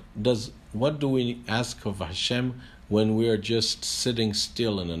what do we ask of Hashem when we are just sitting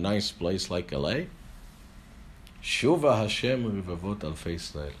still in a nice place like LA? Shuva Hashem rivavot alfei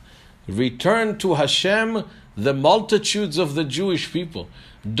Israel. Return to Hashem the multitudes of the Jewish people.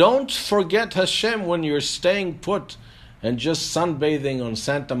 Don't forget Hashem when you're staying put and just sunbathing on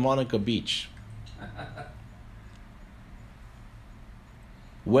Santa Monica Beach.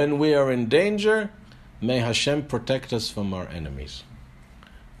 When we are in danger, may Hashem protect us from our enemies.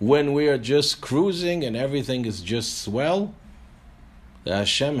 When we are just cruising and everything is just swell,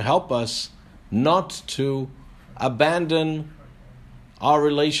 Hashem help us not to abandon our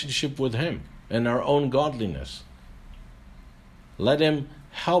relationship with Him and our own godliness. Let Him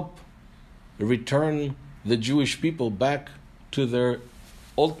help return the Jewish people back to their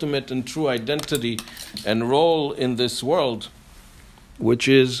ultimate and true identity and role in this world, which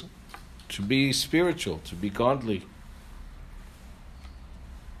is to be spiritual, to be godly.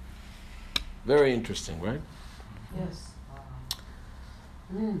 Very interesting, right? Yes.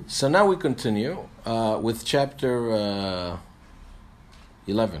 So now we continue with chapter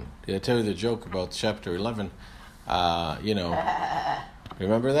 11. Did I tell you the joke about chapter 11?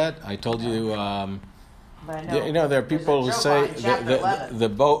 Remember that? I told you, But I know, there are people who there's a say joke on chapter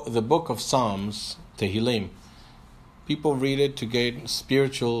 11. the book of Psalms, Tehillim, people read it to gain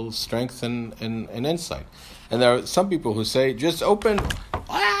spiritual strength and insight. And there are some people who say, just open,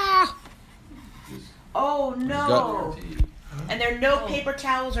 Oh no! And there are no paper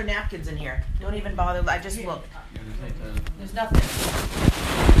towels or napkins in here. Don't even bother. I just looked. There's nothing.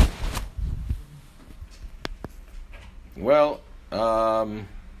 Well,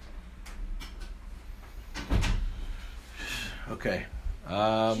 okay.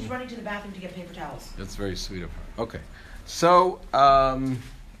 She's running to the bathroom to get paper towels. That's very sweet of her. Okay. So,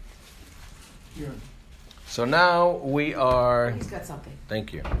 so now we are... He's got something.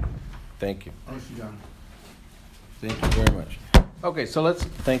 Thank you. Thank you. Oh, she's done. Thank you very much. Okay, so let's...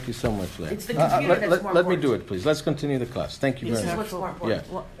 Thank you so much, Leah. It's the computer that's more Let me important. do it, please. Let's continue the class. Thank you This very is much. what's more important.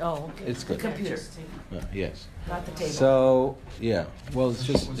 Yeah. What? Oh, okay. It's The good. computer, Yes. not the table. So, yeah. Well, it's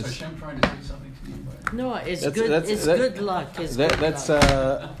just... Was It's, Hashem trying to say something to you? No, it's That's- good. that's- It's that- good luck. It's that, good that's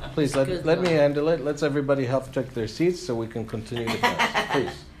luck. please Good let me luck. handle it. Let's everybody help check their seats so we can continue the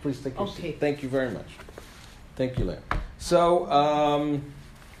class. Please take your Okay. seat. Thank you very much. Thank you, Leah.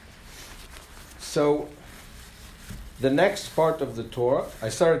 So the next part of the Torah, I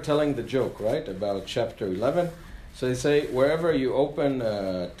started telling the joke, right, about chapter 11. So they say wherever you open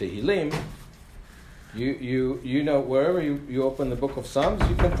Tehillim, you know wherever you open the book of Psalms,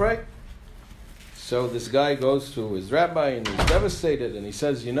 you can pray. So this guy goes to his rabbi and he's devastated and he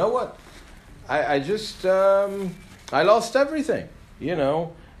says, you know what? I just, I lost everything.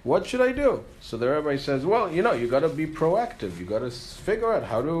 What should I do? So the rabbi says, well, you got to be proactive. You got to figure out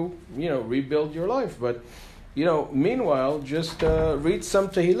how to, rebuild your life. But, meanwhile, just read some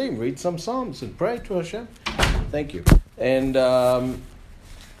Tehillim, read some Psalms and pray to Hashem. Thank you. And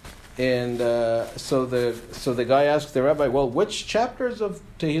so the guy asked the rabbi, well, which chapters of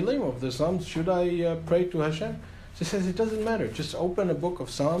Tehillim, of the Psalms, should I pray to Hashem? So he says, it doesn't matter. Just open a book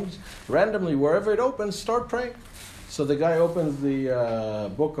of Psalms. Randomly, wherever it opens, start praying. So the guy opens the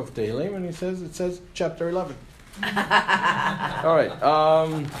book of Tehillim and it says chapter 11. All right.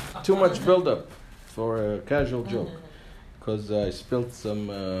 Too much build-up for a casual joke. Because I spilled some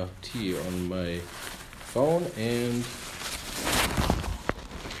tea on my phone and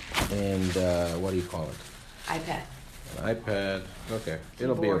what do you call it? iPad. An iPad. Okay,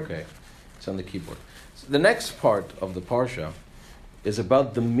 it'll be Keyboard. okay. It's on the keyboard. So the next part of the Parsha is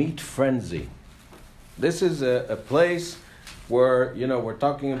about the meat frenzy. This is a place where, we're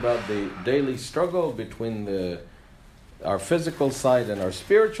talking about the daily struggle between our physical side and our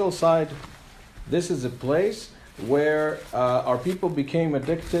spiritual side. This is a place where our people became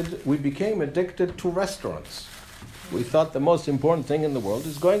addicted. We became addicted to restaurants. We thought the most important thing in the world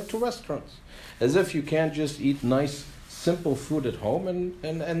is going to restaurants. As if you can't just eat nice, simple food at home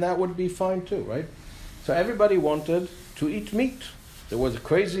and that would be fine too, right? So everybody wanted to eat meat. There was a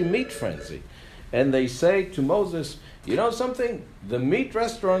crazy meat frenzy. And they say to Moses, you know something? The meat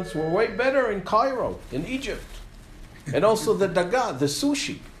restaurants were way better in Cairo, in Egypt. And also the daga, the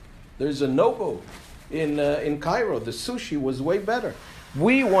sushi. There's a Nobu in Cairo. The sushi was way better.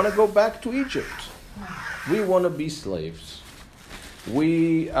 We want to go back to Egypt. We want to be slaves.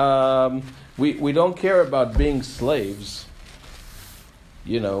 we don't care about being slaves,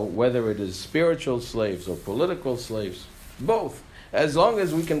 whether it is spiritual slaves or political slaves, both, as long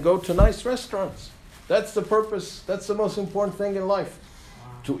as we can go to nice restaurants. That's the purpose. That's the most important thing in life,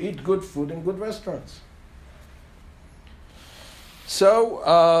 to eat good food in good restaurants. So,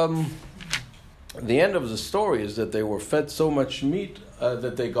 the end of the story is that they were fed so much meat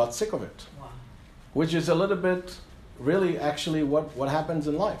that they got sick of it, which is a little bit really actually what happens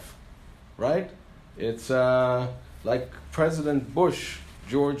in life, right? It's like President Bush,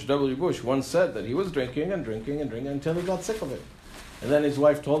 George W. Bush, once said that he was drinking and drinking and drinking until he got sick of it. And then his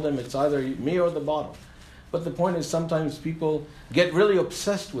wife told him, it's either me or the bottle. But the point is, sometimes people get really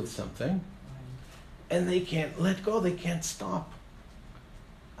obsessed with something and they can't let go, they can't stop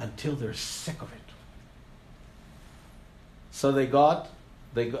until they're sick of it. So they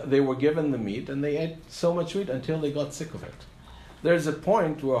were given the meat and they ate so much meat until they got sick of it. There's a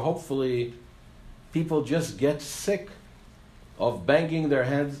point where hopefully people just get sick of banging their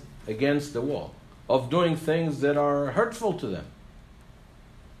heads against the wall, of doing things that are hurtful to them.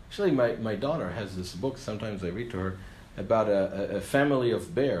 Actually, my daughter has this book, sometimes I read to her, about a family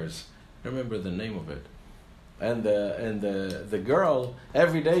of bears. I don't remember the name of it. And the girl,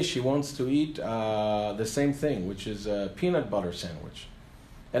 every day she wants to eat the same thing, which is a peanut butter sandwich.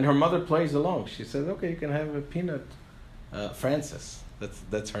 And her mother plays along. She says, okay, you can have a peanut, Frances,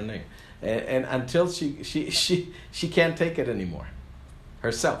 that's her name. And until she can't take it anymore,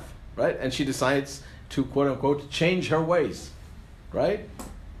 herself, right? And she decides to, quote unquote, change her ways, right?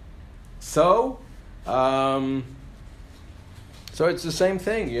 So it's the same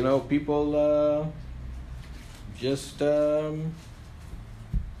thing, people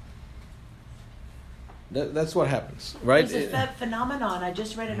that's what happens, right? It's a phenomenon. I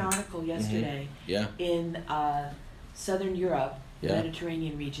just read an article yesterday in Southern Europe,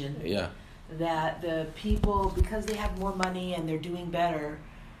 Mediterranean region, that the people, because they have more money and they're doing better,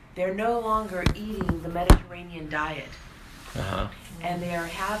 they're no longer eating the Mediterranean diet. And they are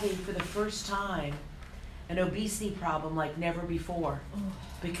having, for the first time, an obesity problem like never before,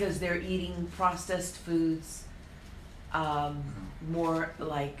 because they're eating processed foods, more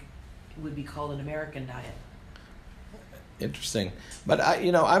like would be called an American diet. Interesting. But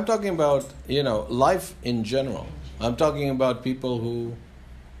I'm talking about, life in general. I'm talking about people who,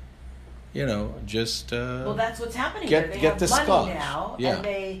 just well, that's what's happening. Get they the have money scotch. now, and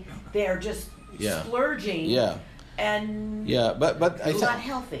they are just splurging. And but I not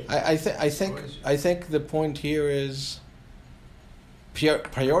healthy. I think the point here is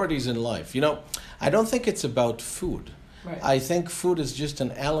priorities in life. I don't think it's about food. Right. I think food is just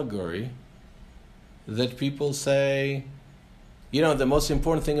an allegory that people say, the most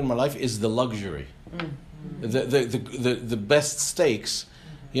important thing in my life is the luxury, the best steaks.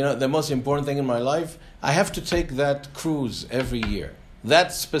 The most important thing in my life, I have to take that cruise every year.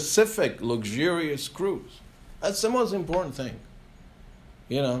 That specific luxurious cruise. That's the most important thing.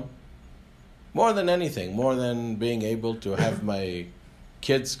 More than anything, more than being able to have my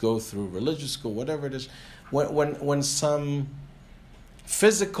kids go through religious school, whatever it is. When some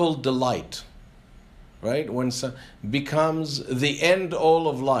physical delight, right, becomes the end all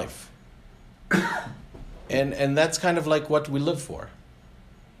of life, and that's kind of like what we live for.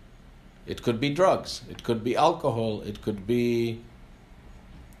 It could be drugs, it could be alcohol, it could be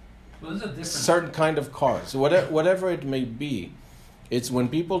certain kind of cars, whatever it may be. It's when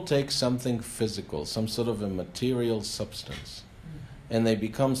people take something physical, some sort of a material substance, and they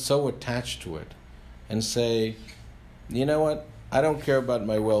become so attached to it, and say, you know what, I don't care about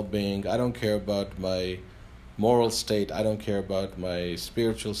my well-being, I don't care about my moral state, I don't care about my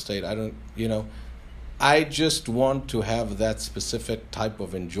spiritual state, I just want to have that specific type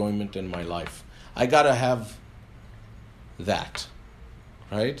of enjoyment in my life. I gotta have that,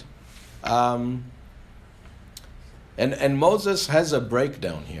 right? And Moses has a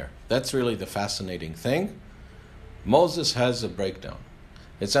breakdown here. That's really the fascinating thing. Moses has a breakdown.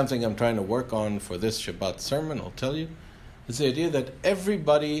 It's something I'm trying to work on for this Shabbat sermon, I'll tell you. It's the idea that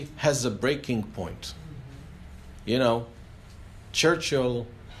everybody has a breaking point. Churchill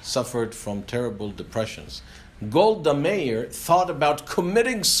suffered from terrible depressions. Golda Meir thought about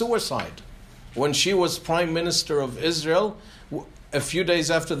committing suicide when she was Prime Minister of Israel a few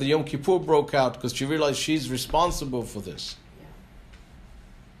days after the Yom Kippur broke out, because she realized she's responsible for this.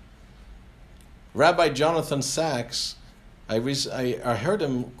 Rabbi Jonathan Sachs, I heard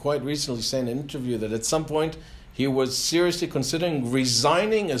him quite recently say in an interview that at some point he was seriously considering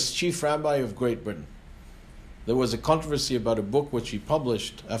resigning as chief rabbi of Great Britain. There was a controversy about a book which he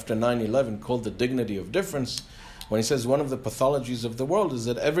published after 9/11 called The Dignity of Difference, when he says one of the pathologies of the world is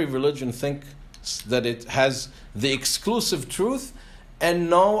that every religion thinks that it has the exclusive truth, and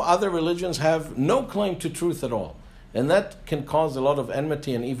no other religions have no claim to truth at all. And that can cause a lot of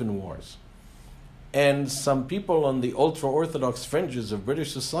enmity and even wars. And some people on the ultra-Orthodox fringes of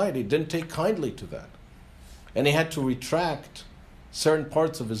British society didn't take kindly to that. And he had to retract certain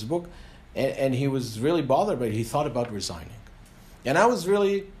parts of his book, and he was really bothered by it. He thought about resigning. And I was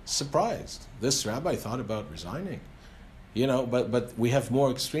really surprised. This rabbi thought about resigning. But we have more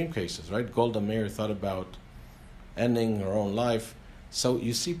extreme cases, right? Golda Meir thought about ending her own life. So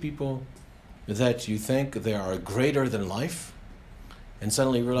you see people that you think they are greater than life, and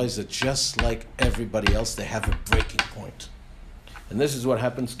suddenly realize that just like everybody else, they have a breaking point. And this is what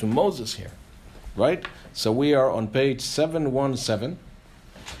happens to Moses here, right? So we are on page 717,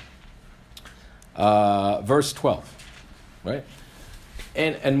 verse 12, right?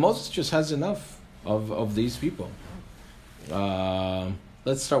 And Moses just has enough of these people.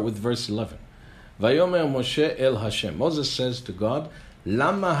 Let's start with verse 11. Vayomer Moshe el Hashem. Moses says to God,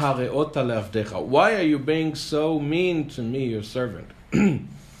 Lama hareota leavdecha. Why are you being so mean to me, your servant?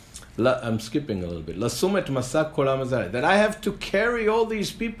 I'm skipping a little bit. Lasumet masak kol hamazeh. That I have to carry all these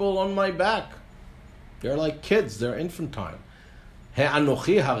people on my back. They're like kids. They're infantile.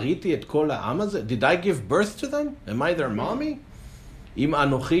 Anochi hariti et kol hamazeh. Did I give birth to them? Am I their mommy? Im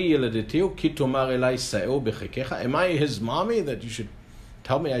anochi yeledeteu ki tomar elai sa'eu bechekecha. Am I his mommy that you should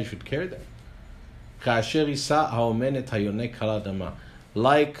tell me I should carry them? Ka'asher isa haomenet hayonek haladama.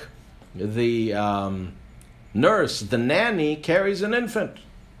 Like the nurse, the nanny, carries an infant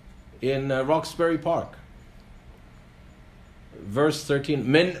in Roxbury Park. Verse 13.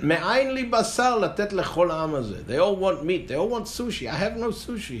 Me'ain li basar latet lechol ha'am hazeh. They all want meat. They all want sushi. I have no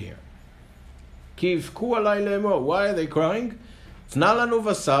sushi here. Ki yivku alai le'emor. Why are they crying? Tna lanu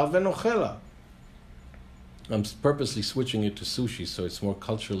basar v'nochela. I'm purposely switching it to sushi so it's more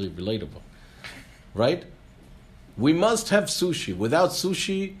culturally relatable. Right? We must have sushi. Without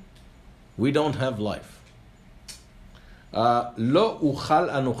sushi, we don't have life. לא אוכל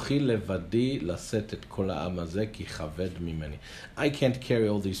אנוכי לבדי לשאת את כל העם הזה כי כבד ממני. I can't carry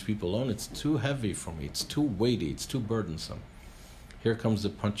all these people alone. It's too heavy for me. It's too weighty. It's too burdensome. Here comes the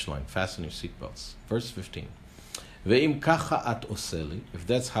punchline. Fasten your seatbelts. Verse 15. ואם ככה את עושה לי, if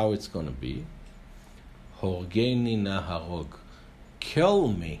that's how it's going to be, הורגני נהרוג. Kill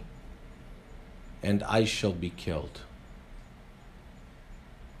me, and I shall be killed.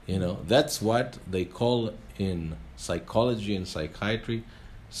 That's what they call in psychology and psychiatry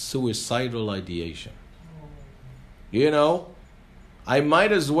suicidal ideation. I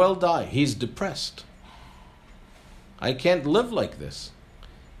might as well die. He's depressed. I can't live like this.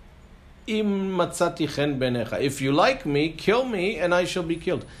 Im matzati chen benecha. If you like me, kill me, and I shall be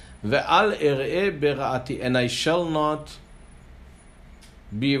killed. Ve'al er'e bera'ati. And I shall not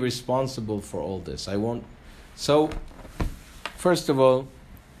be responsible for all this. I won't. So, first of all,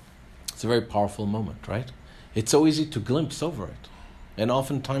 it's a very powerful moment, right? It's so easy to glimpse over it. And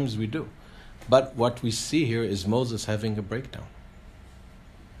oftentimes we do. But what we see here is Moses having a breakdown.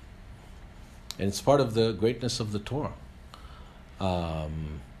 And it's part of the greatness of the Torah.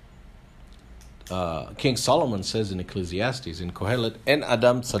 King Solomon says in Ecclesiastes, in Kohelet, En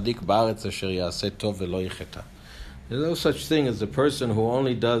Adam Tzadik Ba'aretz Asher Ya'aseh Tov Ve'lo Yicheta. There's no such thing as a person who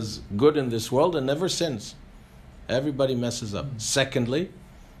only does good in this world and never sins. Everybody messes up. Secondly,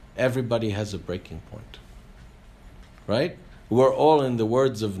 everybody has a breaking point. Right? We're all, in the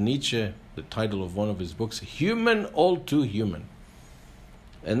words of Nietzsche, the title of one of his books, human, all too human.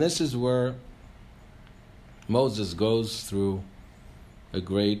 And this is where Moses goes through a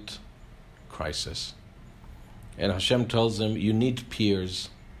great crisis. And Hashem tells him, you need peers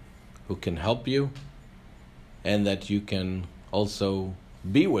who can help you and that you can also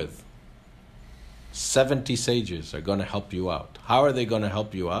be with. 70 sages are going to help you out. How are they going to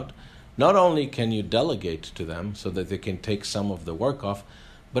help you out? Not only can you delegate to them so that they can take some of the work off,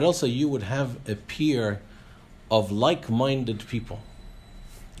 but also you would have a peer of like-minded people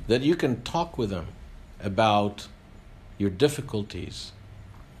that you can talk with them about your difficulties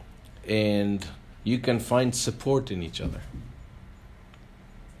and you can find support in each other.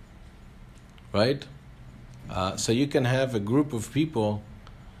 Right? So you can have a group of people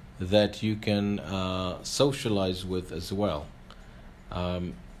that you can socialize with as well.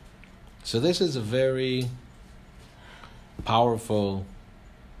 So this is a very powerful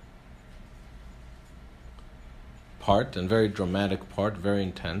part and very dramatic part, very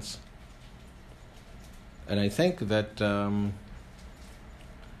intense. And I think that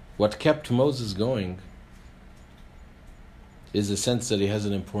what kept Moses going is the sense that he has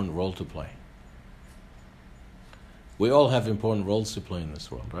an important role to play. We all have important roles to play in this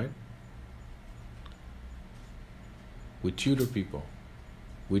world, right? We tutor people.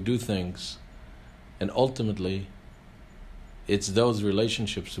 We do things. And ultimately, it's those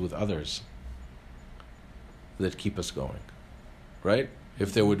relationships with others that keep us going, right?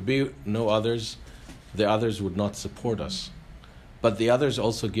 If there would be no others, the others would not support us. But the others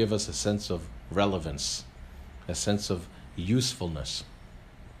also give us a sense of relevance, a sense of usefulness.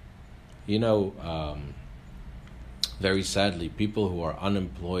 You know, very sadly, people who are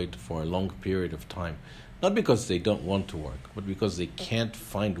unemployed for a long period of time, not because they don't want to work, but because they can't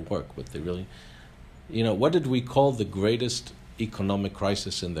find work, what they really... You know, what did we call the greatest economic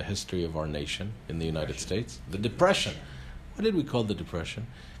crisis in the history of our nation, in the United States? The Depression. What did we call the Depression?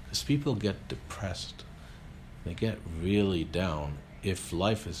 Because people get depressed. They get really down if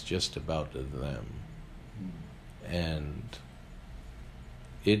life is just about them. And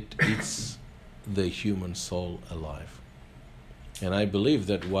it eats the human soul alive. And I believe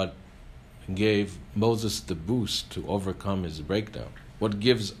that what gave Moses the boost to overcome his breakdown, what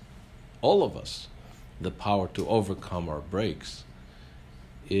gives all of us the power to overcome our breaks,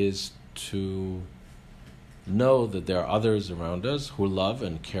 is to know that there are others around us who love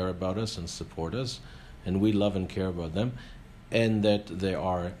and care about us and support us, and we love and care about them, and that there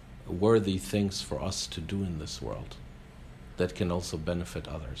are worthy things for us to do in this world that can also benefit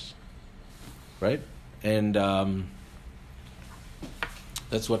others. Right? And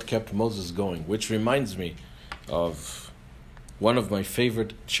that's what kept Moses going, which reminds me of one of my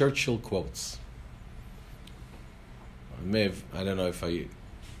favorite Churchill quotes. I don't know if I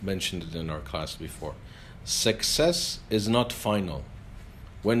mentioned it in our class before. Success is not final.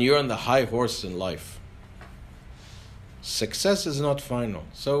 When you're on the high horse in life, success is not final.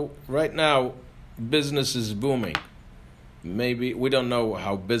 So right now, business is booming. Maybe, we don't know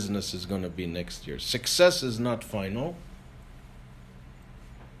how business is going to be next year. Success is not final.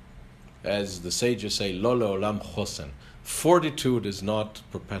 As the sages say, lo le'olam chosen. Fortitude is not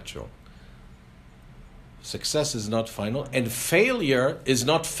perpetual. Success is not final, and failure is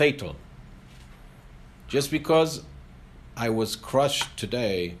not fatal. Just because I was crushed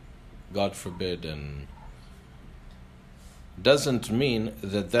today, God forbid, and doesn't mean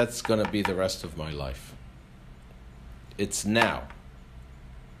that that's going to be the rest of my life. It's now.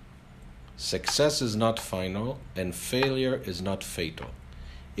 Success is not final, and failure is not fatal.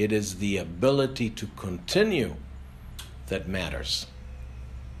 It is the ability to continue that matters.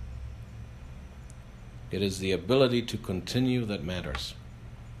 It is the ability to continue that matters.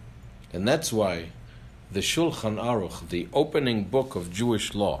 And that's why the Shulchan Aruch, the opening book of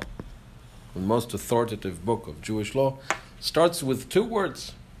Jewish law, the most authoritative book of Jewish law, starts with two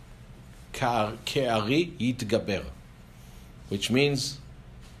words, Ke'ari yitgaber, which means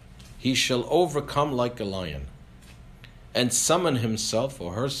he shall overcome like a lion and summon himself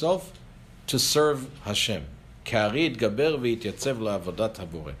or herself to serve Hashem. Ke'ari yitgaber v'yityatzeb la'avodat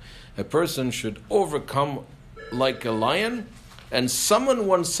haboreh. A person should overcome like a lion and summon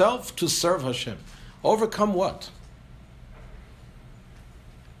oneself to serve Hashem. Overcome what?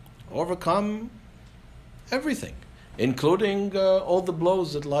 Overcome everything, including all the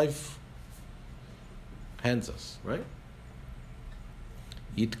blows that life hands us, right?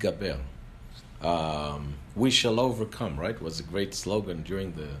 Yitgaber. We shall overcome, right? Was a great slogan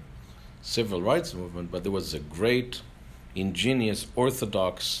during the civil rights movement, but there was a great, ingenious,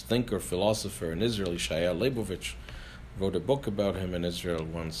 orthodox thinker, philosopher in Israel, Yeshaya Leibovich, wrote a book about him in Israel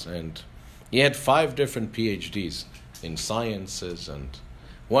once, and he had 5 different PhDs in sciences, and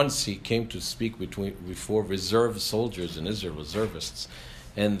once he came to speak before reserve soldiers in Israel, reservists,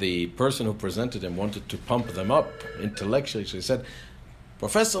 and the person who presented him wanted to pump them up intellectually, so he said,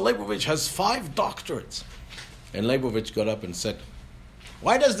 Professor Leibovich has 5 doctorates. And Leibovich got up and said,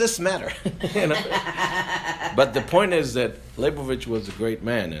 why does this matter? You know? But the point is that Leibovich was a great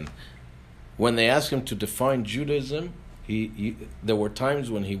man, and when they asked him to define Judaism, there were times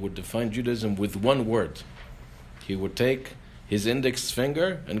when he would define Judaism with one word. He would take his index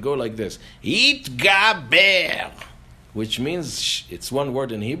finger and go like this, Yitgaber, which means, it's one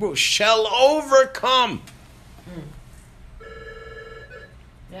word in Hebrew, shall overcome.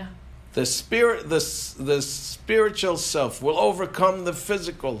 Yeah. The spiritual self will overcome the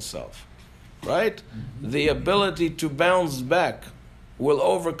physical self, right? Mm-hmm. The ability to bounce back will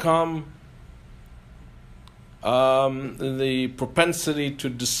overcome the propensity to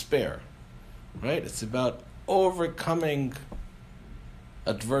despair, right? It's about overcoming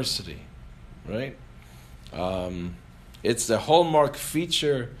adversity, right? It's the hallmark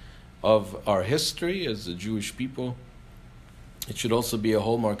feature of our history as a Jewish people. It should also be a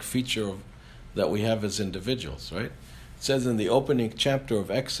hallmark feature of that we have as individuals, right? It says in the opening chapter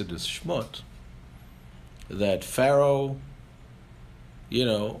of Exodus, Shmot, that Pharaoh,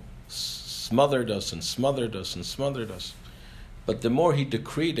 smothered us and smothered us and smothered us. But the more he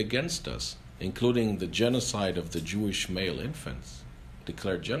decreed against us, including the genocide of the Jewish male infants,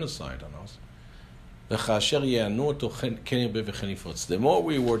 declared genocide on us, the more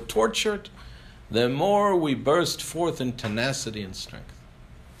we were tortured, the more we burst forth in tenacity and strength.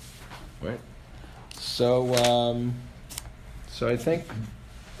 Right? So I think,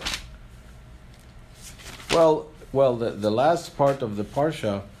 the last part of the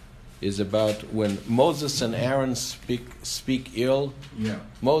Parsha is about when Moses and Aaron speak ill. Yeah.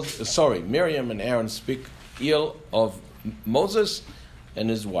 Miriam and Aaron speak ill of Moses and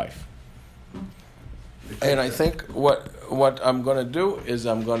his wife. And I think what I'm going to do is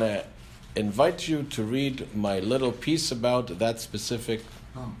I'm going to invite you to read my little piece about that specific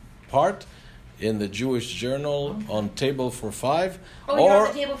part in the Jewish Journal on Table for 5. Oh, you're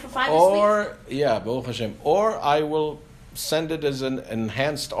on the Table for 5 this week? Yeah, Baruch Hashem. Or I will send it as an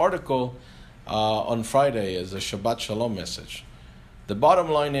enhanced article on Friday as a Shabbat Shalom message. The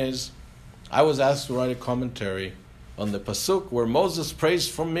bottom line is, I was asked to write a commentary on the pasuk where Moses prays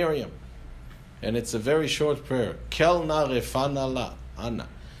for Miriam. And it's a very short prayer. Kel na refana la, Anna.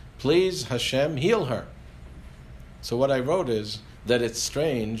 Please, Hashem, heal her. So what I wrote is that it's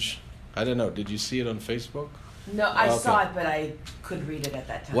strange. I don't know, did you see it on Facebook? No, I saw it, but I couldn't read it at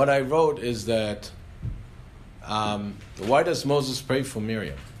that time. What I wrote is that, why does Moses pray for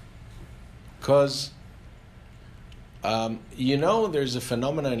Miriam? Because, there's a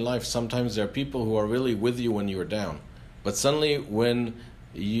phenomenon in life. Sometimes there are people who are really with you when you're down. But suddenly when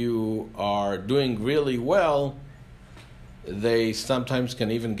you are doing really well, they sometimes can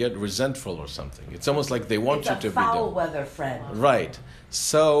even get resentful or something. It's almost like they want you to be It's a foul down. weather friend. Right.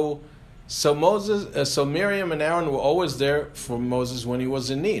 So Miriam and Aaron were always there for Moses when he was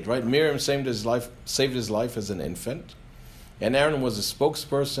in need, right? Miriam saved his life as an infant, and Aaron was a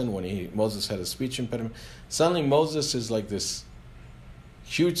spokesperson when Moses had a speech impediment. Suddenly Moses is like this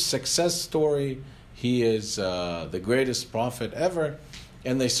huge success story. He is the greatest prophet ever,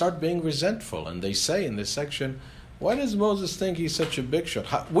 and they start being resentful, and they say in this section, why does Moses think he's such a big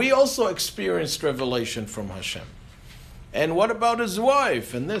shot? We also experienced revelation from Hashem. And what about his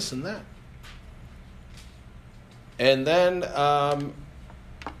wife? And this and that. And then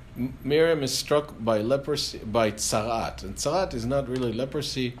Miriam is struck by leprosy, by tzarat. And tzarat is not really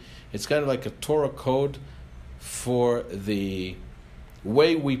leprosy. It's kind of like a Torah code for the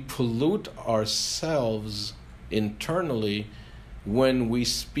way we pollute ourselves internally when we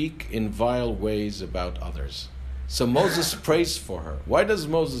speak in vile ways about others. So Moses prays for her. Why does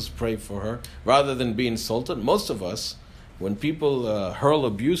Moses pray for her rather than be insulted? Most of us, when people hurl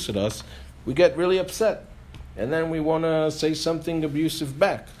abuse at us, we get really upset. And then we want to say something abusive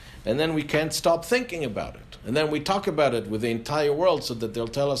back. And then we can't stop thinking about it. And then we talk about it with the entire world so that they'll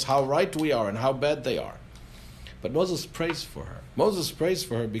tell us how right we are and how bad they are. But Moses prays for her. Moses prays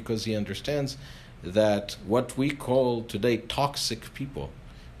for her because he understands that what we call today toxic people,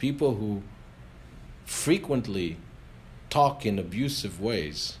 people who frequently talk in abusive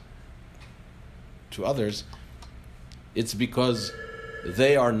ways to others, it's because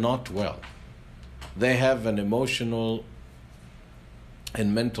they are not well. They have an emotional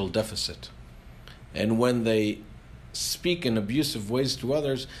and mental deficit. And when they speak in abusive ways to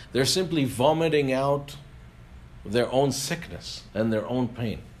others, they're simply vomiting out their own sickness and their own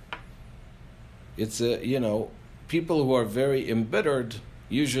pain. It's people who are very embittered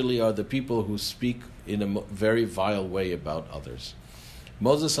usually are the people who speak in a very vile way about others.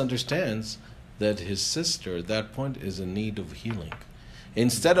 Moses understands that his sister at that point is in need of healing.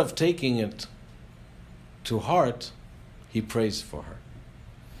 Instead of taking it to heart, he prays for her.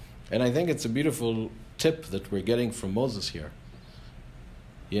 And I think it's a beautiful tip that we're getting from Moses here.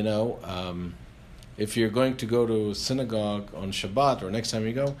 If you're going to go to synagogue on Shabbat or next time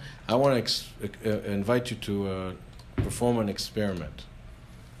you go, I want to invite you to perform an experiment.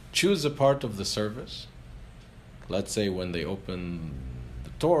 Choose a part of the service. Let's say when they open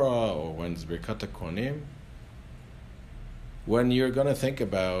the Torah or when it's Birkat HaKohanim. When you're going to think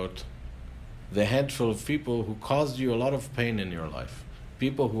about the handful of people who caused you a lot of pain in your life.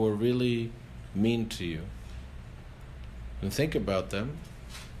 People who were really mean to you. And think about them.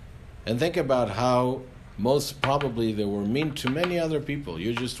 And think about how most probably they were mean to many other people.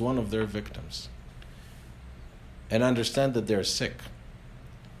 You're just one of their victims. And understand that they're sick.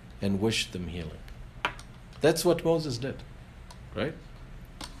 And wish them healing. That's what Moses did. Right?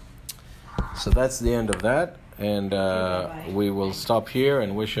 So that's the end of that. And we will stop here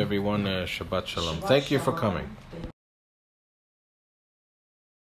and wish everyone a Shabbat Shalom. Thank you for coming. Thank